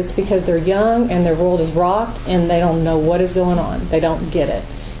fear is because they're young and their world is rocked and they don't know what is going on. They don't get it.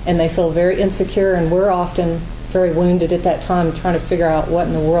 And they feel very insecure, and we're often very wounded at that time trying to figure out what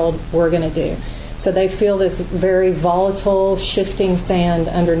in the world we're going to do. So they feel this very volatile, shifting sand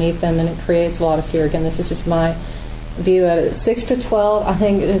underneath them, and it creates a lot of fear. Again, this is just my view of it. 6 to 12, I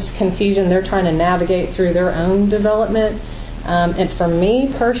think, is confusion. They're trying to navigate through their own development. And for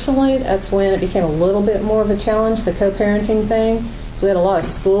me personally, that's when it became a little bit more of a challenge, the co-parenting thing. So we had a lot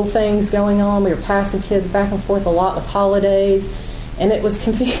of school things going on. We were passing kids back and forth a lot with holidays. And it was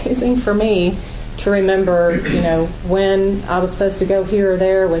confusing for me to remember, when I was supposed to go here or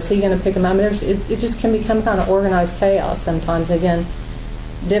there. Was he going to pick them up? I mean, it just can become kind of organized chaos sometimes. Again,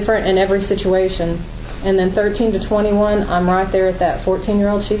 different in every situation. And then 13 to 21, I'm right there at that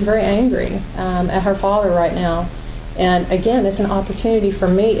 14-year-old. She's very angry at her father right now. And again, it's an opportunity for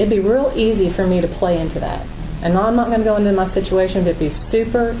me. It'd be real easy for me to play into that. And I'm not going to go into my situation, but it'd be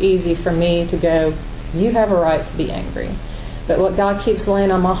super easy for me to go, you have a right to be angry. But what God keeps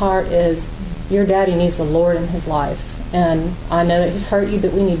laying on my heart is, your daddy needs the Lord in his life. And I know that he's hurt you,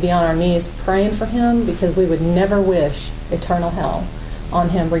 but we need to be on our knees praying for him, because we would never wish eternal hell on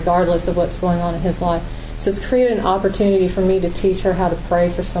him, regardless of what's going on in his life. So it's created an opportunity for me to teach her how to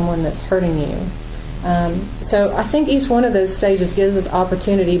pray for someone that's hurting you. So I think each one of those stages gives us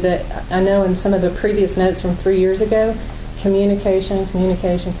opportunity, but I know in some of the previous notes from 3 years ago, communication.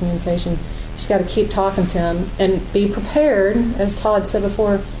 Just got to keep talking to him and be prepared, as Todd said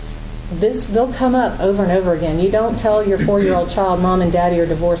before. They'll come up over and over again. You don't tell your 4-year-old child, Mom and Daddy are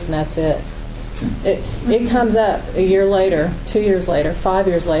divorced, and that's it. It comes up a year later, 2 years later, 5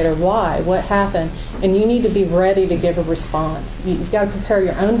 years later. Why? What happened? And you need to be ready to give a response. You've got to prepare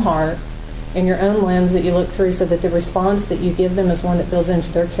your own heart and your own lens that you look through so that the response that you give them is one that builds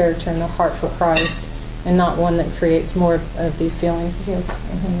into their character and their heart for Christ, and not one that creates more of these feelings. Do you have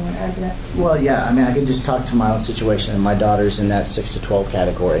anything you want to add to that? Well, yeah. I mean, I can just talk to my own situation, and my daughter's in that 6 to 12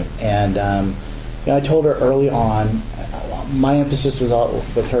 category. And I told her early on, my emphasis with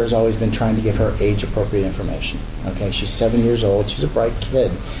her has always been trying to give her age-appropriate information. Okay, she's 7 years old. She's a bright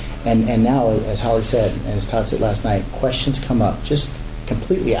kid. And now, as Holly said, and as Todd said last night, questions come up just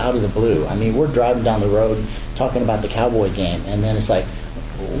completely out of the blue. I mean, we're driving down the road talking about the Cowboy game, and then it's like,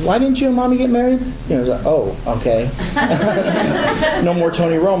 why didn't you and Mommy get married? You know, it's like, oh, okay. No more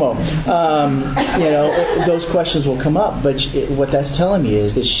Tony Romo. Those questions will come up. But what that's telling me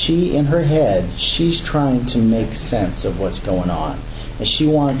is that she, in her head, she's trying to make sense of what's going on. And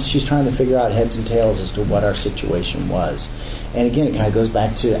she's trying to figure out heads and tails as to what our situation was. And again, it kind of goes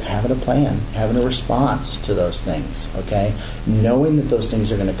back to having a plan, having a response to those things, okay? Knowing that those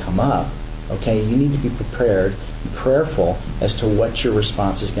things are going to come up. Okay, you need to be prepared and prayerful as to what your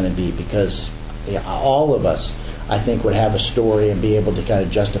response is going to be, because all of us, I think, would have a story and be able to kind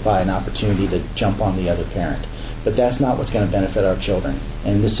of justify an opportunity to jump on the other parent. But that's not what's going to benefit our children.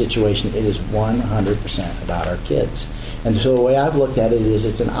 And in this situation, it is 100% about our kids. And so the way I've looked at it is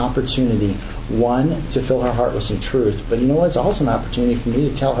it's an opportunity, one, to fill her heart with some truth. But you know what? It's also an opportunity for me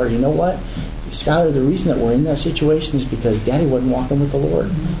to tell her, you know what? Skylar, the reason that we're in that situation is because Daddy wasn't walking with the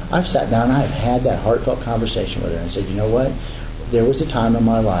Lord. I've sat down and I've had that heartfelt conversation with her and said, you know what? There was a time in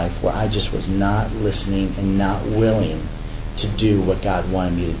my life where I just was not listening and not willing to do what God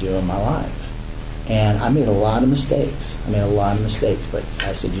wanted me to do in my life. And I made a lot of mistakes. But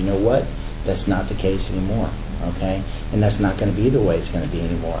I said, you know what? That's not the case anymore. Okay? And that's not going to be the way it's going to be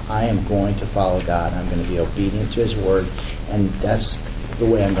anymore. I am going to follow God. I'm going to be obedient to His Word. And that's the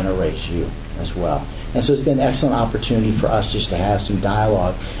way I'm going to raise you as well. And so it's been an excellent opportunity for us just to have some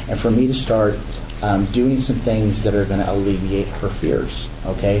dialogue and for me to start doing some things that are going to alleviate her fears,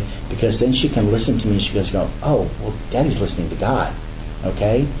 okay? Because then she can listen to me and she goes, oh, well, Daddy's listening to God,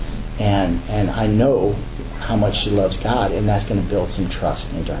 okay? And I know how much she loves God, and that's going to build some trust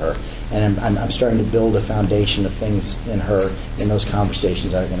into her. And I'm starting to build a foundation of things in her, in those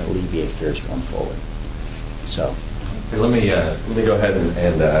conversations that are going to alleviate fears going forward. So... Let me go ahead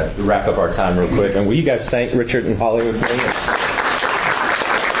and wrap up our time real quick. And will you guys thank Richard and Holly with me?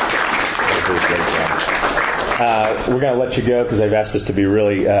 We're going to let you go because they've asked us to be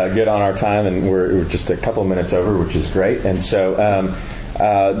really good on our time, and we're just a couple of minutes over, which is great. And so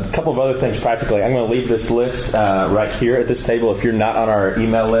a couple of other things practically. I'm going to leave this list right here at this table. If you're not on our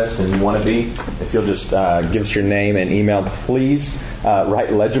email list and you want to be, if you'll just give us your name and email, please.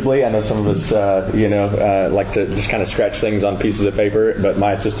 Write legibly. I know some of us, like to just kind of scratch things on pieces of paper, but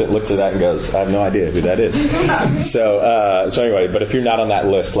my assistant looks at that and goes, I have no idea who that is. So anyway, but if you're not on that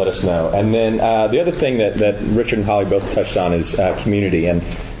list, let us know. And then the other thing that Richard and Holly both touched on is community and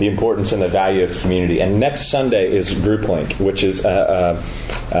the importance and the value of community. And next Sunday is Group Link, which is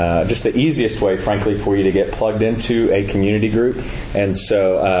just the easiest way, frankly, for you to get plugged into a community group. And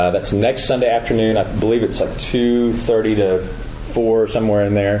so that's next Sunday afternoon. I believe it's like 2:30 to 4, somewhere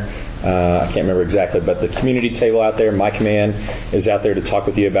in there. I can't remember exactly, but the community table out there, My Command, is out there to talk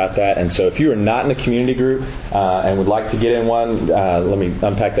with you about that. And so if you are not in a community group and would like to get in one, let me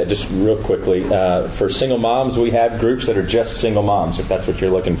unpack that just real quickly. For single moms, we have groups that are just single moms, if that's what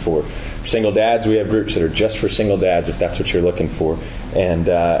you're looking for. For single dads, we have groups that are just for single dads, if that's what you're looking for. And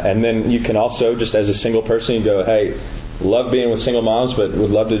then you can also, just as a single person, you go, hey, love being with single moms, but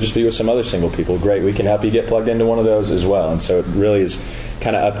would love to just be with some other single people. Great, we can help you get plugged into one of those as well. And so it really is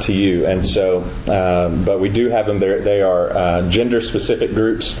kind of up to you. And so, but we do have them there. They are gender-specific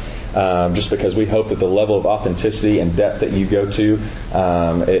groups, just because we hope that the level of authenticity and depth that you go to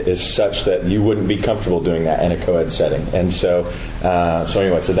is such that you wouldn't be comfortable doing that in a co-ed setting. And so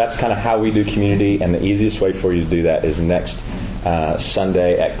anyway, so that's kind of how we do community, and the easiest way for you to do that is next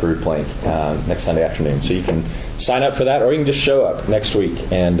Sunday at Group Link, next Sunday afternoon. So you can sign up for that, or you can just show up next week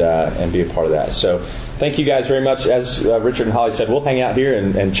and be a part of that. So thank you guys very much. As Richard and Holly said, we'll hang out here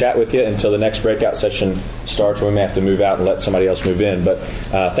and chat with you until the next breakout session starts. We may have to move out and let somebody else move in. But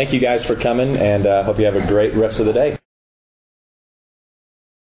thank you guys for coming, and hope you have a great rest of the day.